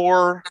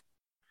before.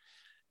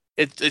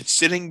 It's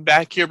sitting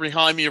back here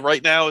behind me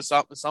right now. It's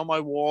on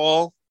my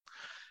wall.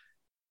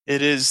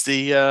 It is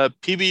the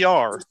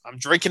PBR. I'm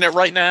drinking it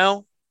right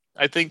now.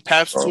 I think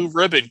Pabst Blue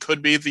Ribbon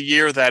could be the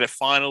year that it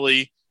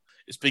finally.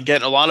 It's been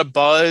getting a lot of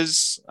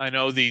buzz. I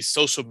know the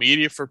social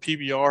media for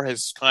PBR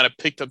has kind of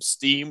picked up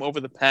steam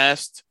over the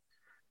past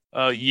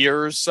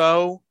year or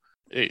so.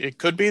 It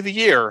could be the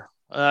year.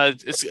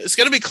 It's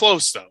going to be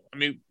close, though. I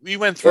mean, we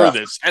went through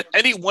this.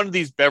 Any one of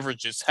these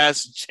beverages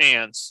has a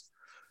chance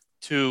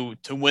to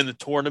win the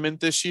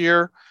tournament this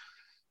year.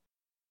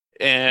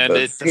 And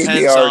but it depends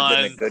PBR's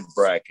on in a good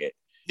bracket.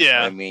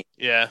 Yeah. I mean,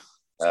 yeah.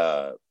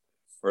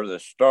 For the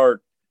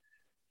start,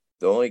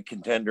 the only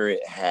contender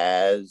it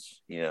has,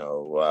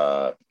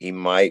 he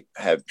might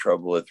have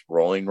trouble with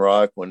Rolling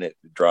Rock when it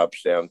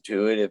drops down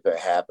to it, if it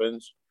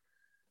happens.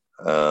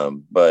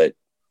 But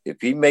if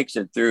he makes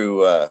it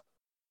through,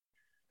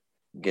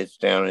 gets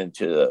down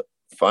into the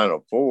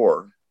final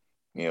four,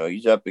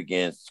 he's up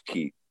against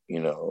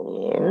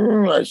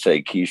I'd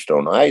say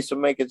Keystone Ice will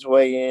make its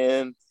way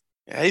in.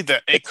 Hey,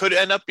 it could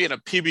end up being a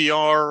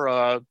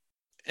PBR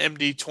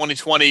MD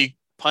 2020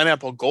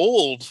 Pineapple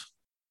Gold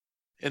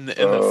in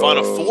the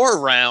final four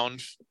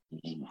round.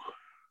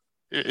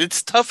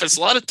 It's tough. It's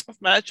a lot of tough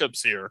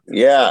matchups here.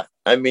 Yeah,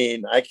 I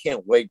mean, I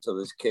can't wait till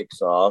this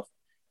kicks off.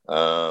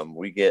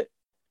 We get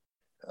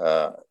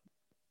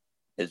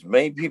as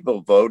many people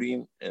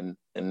voting, and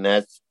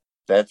that's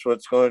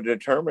what's going to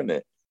determine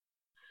it.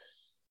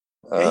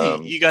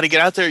 You got to get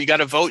out there. You got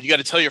to vote. You got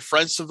to tell your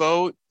friends to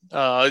vote.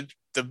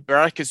 The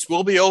brackets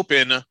will be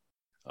open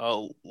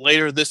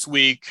later this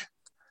week.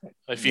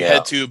 If you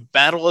head to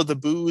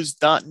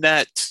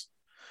battleofthebooze.net,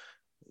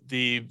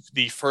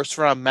 the first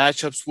round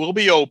matchups will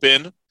be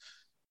open.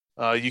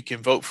 You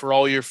can vote for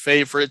all your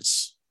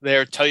favorites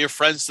there. Tell your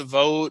friends to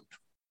vote.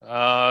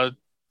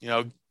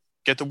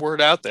 Get the word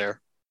out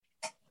there.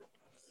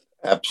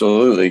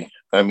 Absolutely.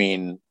 I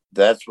mean,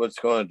 that's what's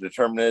going to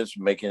determine this,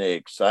 making it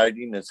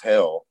exciting as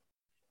hell.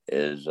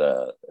 Is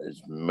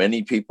as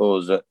many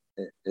people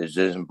as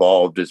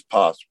involved as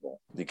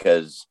possible,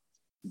 because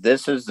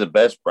this is the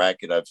best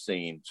bracket I've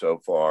seen so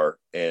far.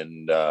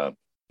 And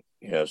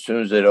as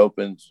soon as it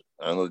opens,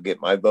 I'm going to get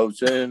my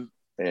votes in,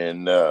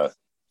 and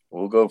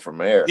we'll go from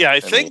there. Yeah, I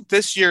think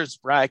this year's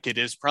bracket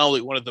is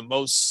probably one of the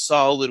most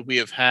solid we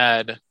have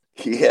had.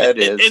 Yeah, it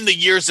is. In the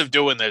years of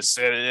doing this.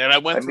 And I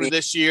went through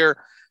this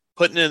year,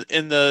 putting it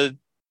in the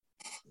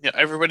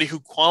everybody who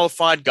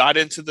qualified got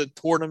into the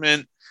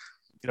tournament,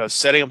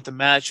 setting up the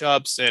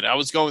matchups. And I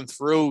was going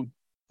through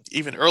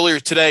even earlier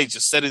today,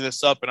 just setting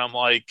this up. And I'm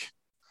like,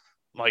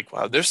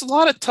 wow, there's a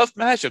lot of tough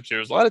matchups here.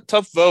 There's a lot of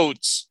tough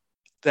votes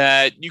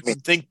that you can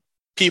think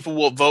people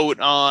will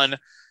vote on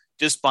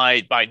just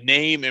by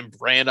name and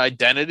brand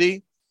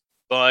identity.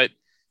 But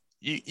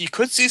you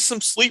could see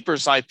some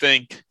sleepers, I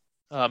think,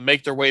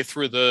 make their way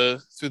through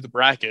the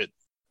bracket.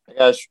 I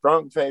got a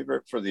strong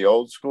favorite for the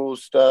old school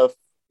stuff,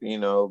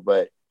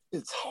 but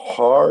it's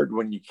hard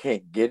when you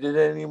can't get it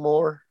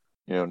anymore.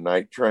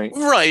 Night Train.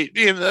 Right.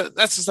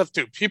 That's the stuff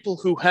too. People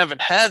who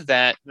haven't had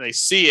that, they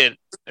see it.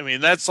 I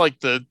mean, that's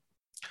like the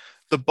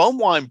bum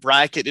wine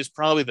bracket is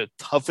probably the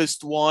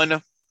toughest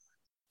one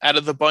out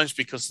of the bunch,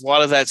 because a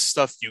lot of that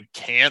stuff you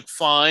can't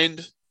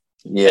find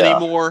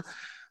anymore.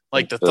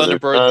 Like the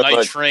Thunderbird,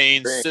 Night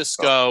Train,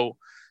 Cisco.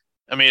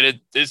 I mean,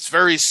 it's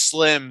very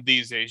slim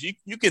these days.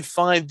 You can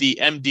find the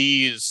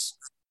MDs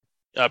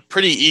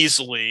pretty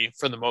easily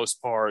for the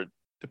most part,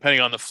 depending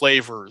on the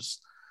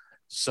flavors.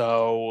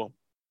 So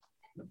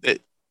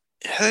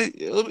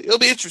it'll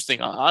be interesting.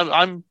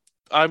 I'm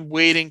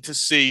waiting to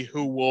see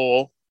who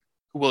will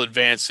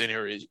advance in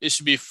here. It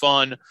should be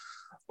fun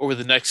over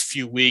the next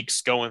few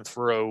weeks going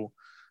through,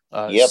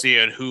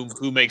 seeing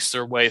who makes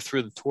their way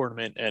through the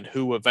tournament and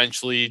who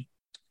eventually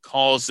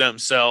calls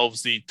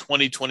themselves the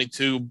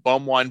 2022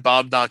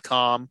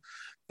 BumWineBob.com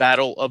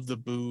Battle of the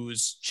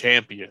Booze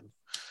champion.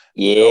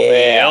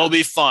 Yeah, it'll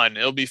be fun.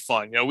 It'll be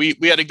fun. We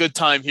had a good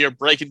time here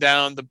breaking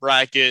down the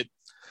bracket,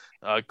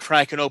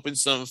 cracking open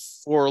some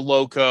for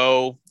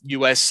Loko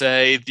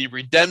USA, the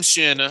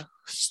redemption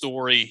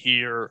story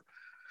here.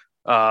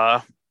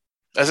 As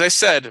I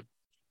said,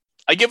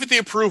 I give it the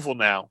approval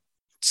now.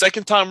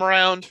 Second time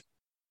around,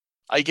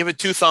 I give it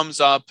 2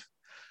 thumbs up.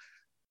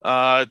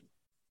 I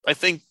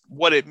think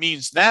what it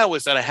means now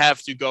is that I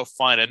have to go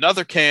find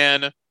another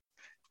can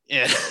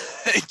and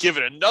give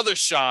it another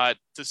shot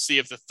to see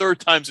if the third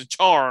time's a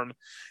charm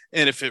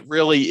and if it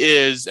really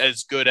is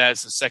as good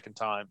as the second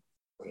time.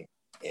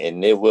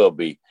 and it will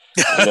be.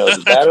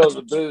 The Battle of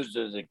the Booze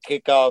is a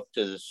kickoff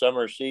to the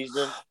summer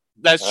season.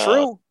 That's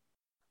true.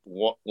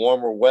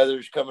 Warmer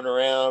weather's coming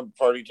around,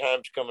 party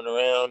time's coming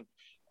around.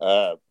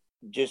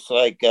 Just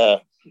like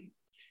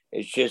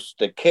it's just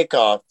the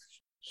kickoff,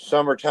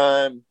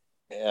 summertime,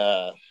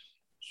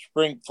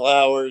 spring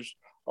flowers,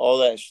 all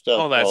that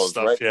stuff.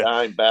 Right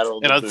behind Battle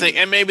of the Booze.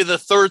 And maybe the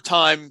third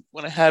time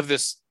when I have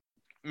this,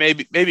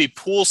 maybe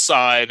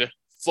poolside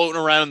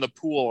floating around in the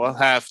pool, I'll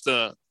have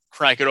to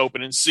crack it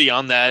open and see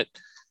on that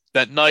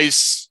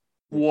nice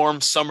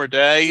warm summer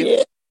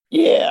day.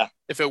 Yeah.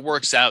 If it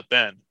works out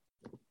then.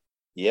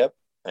 Yep.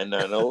 And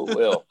I know it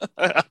will.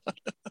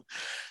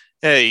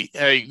 Hey,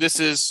 this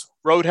is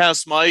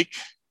Roadhouse Mike.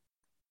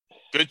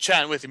 Good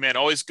chatting with you, man.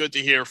 Always good to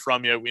hear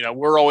from you.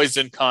 We're always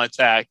in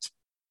contact.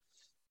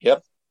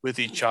 Yep. With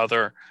each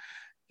other.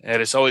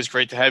 And it's always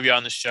great to have you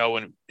on the show.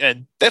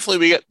 And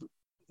definitely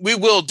we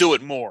will do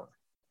it more.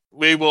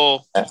 We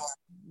will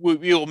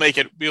make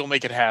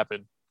it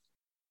happen.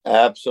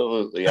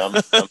 Absolutely. I'm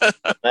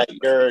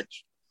at your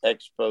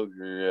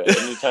exposure.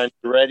 Anytime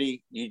you're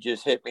ready, you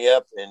just hit me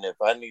up, and if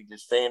I need to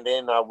stand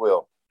in, I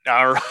will.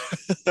 All right.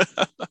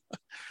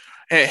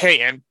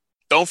 hey, and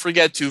don't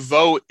forget to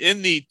vote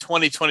in the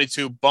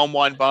 2022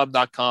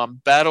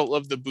 bumwinebob.com Battle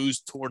of the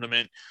Booze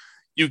tournament.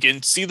 You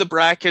can see the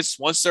brackets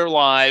once they're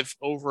live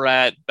over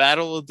at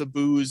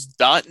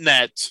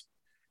battleofthebooze.net.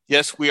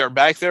 Yes, we are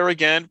back there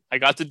again. I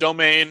got the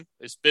domain.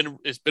 It's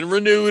been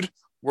renewed.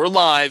 We're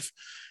live.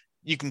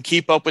 You can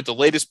keep up with the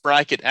latest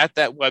bracket at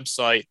that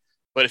website.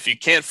 But if you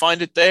can't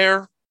find it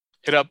there,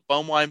 hit up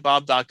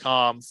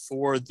bumwinebob.com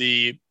for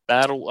the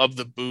Battle of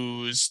the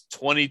Booze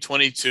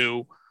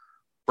 2022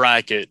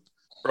 bracket.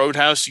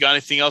 Roadhouse, you got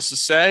anything else to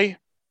say?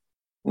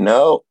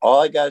 No.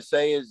 All I got to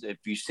say is if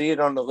you see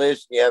it on the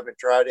list and you haven't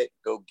tried it,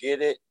 go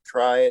get it,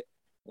 try it,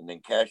 and then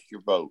cast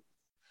your vote.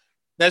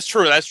 That's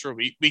true.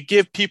 We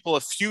give people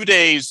a few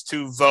days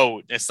to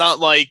vote. It's not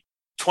like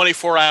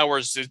 24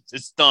 hours,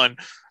 it's done.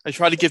 I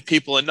try to give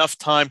people enough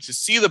time to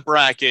see the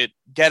bracket,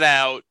 get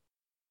out.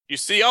 You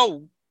see,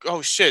 oh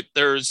shit,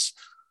 there's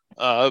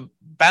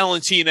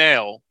Ballantine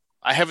Ale.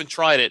 I haven't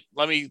tried it.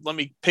 Let me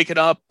pick it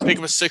up, pick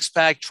up a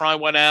 6-pack, try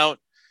one out.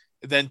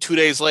 And then 2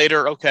 days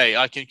later, okay,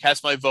 I can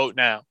cast my vote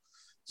now.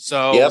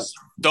 So yep.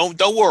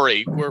 Don't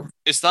worry.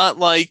 It's not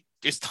like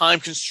it's time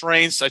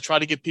constraints. I try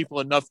to give people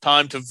enough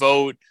time to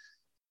vote.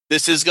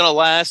 This is going to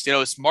last.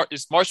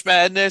 It's March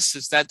Madness.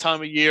 It's that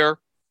time of year.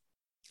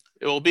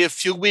 It will be a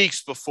few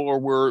weeks before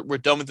we're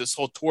done with this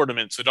whole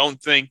tournament. So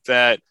don't think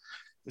that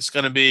it's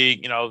going to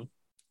be,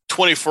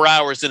 24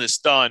 hours and it's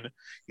done.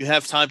 You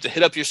have time to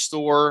hit up your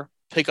store,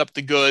 pick up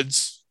the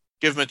goods,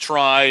 give them a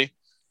try,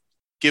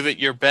 give it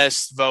your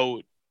best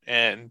vote,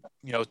 and,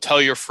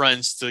 tell your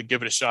friends to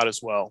give it a shot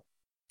as well.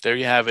 There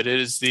you have it. It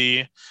is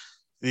the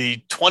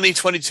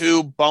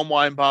 2022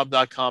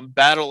 bumwinebob.com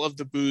Battle of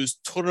the Booze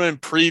tournament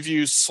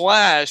preview /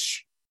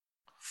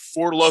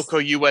 For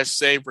Loko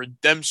USA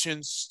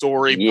Redemption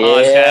Story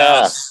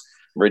podcast.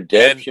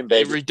 Redemption,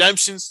 baby.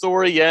 Redemption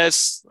story,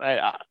 yes.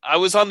 I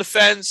was on the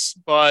fence,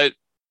 but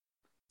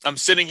I'm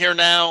sitting here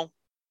now.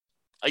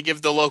 I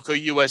give the Loko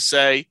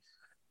USA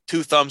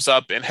 2 thumbs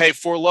up. And hey,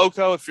 For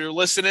Loko, if you're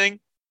listening,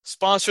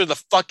 sponsor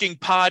the fucking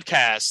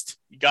podcast.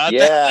 You got that?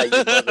 Yeah, you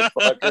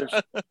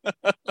motherfuckers.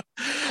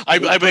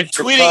 I've been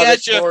tweeting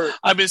at you.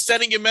 I've been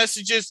sending you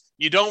messages.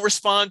 You don't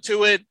respond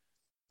to it.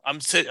 I'm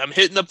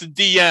hitting up the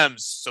DMs,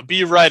 so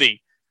be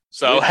ready.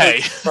 So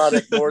hey,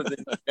 product more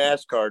than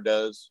NASCAR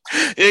does.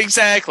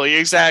 Exactly.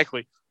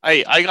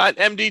 Hey, I got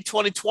MD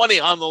 2020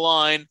 on the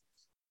line.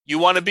 You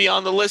want to be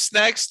on the list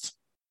next?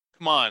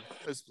 Come on,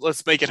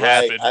 let's make it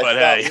happen.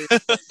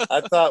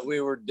 I thought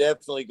we were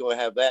definitely going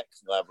to have that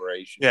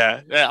collaboration. Yeah.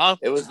 I'm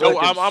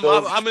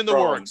in the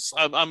works.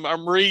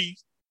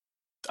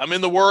 I'm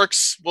in the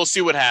works. We'll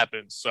see what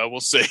happens. So we'll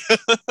see.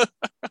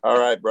 All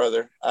right,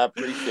 brother. I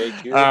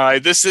appreciate you. All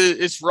right.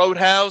 It's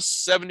Roadhouse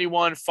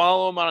 71.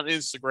 Follow him on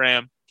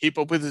Instagram. Keep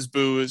up with his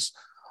booze.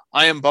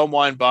 I am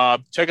Bumwine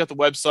Bob. Check out the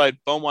website,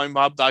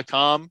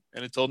 bumwinebob.com.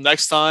 And until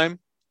next time,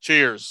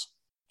 cheers.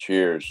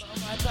 Cheers.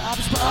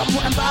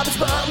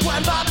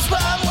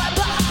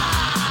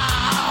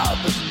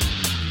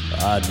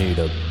 I need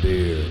a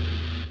beer.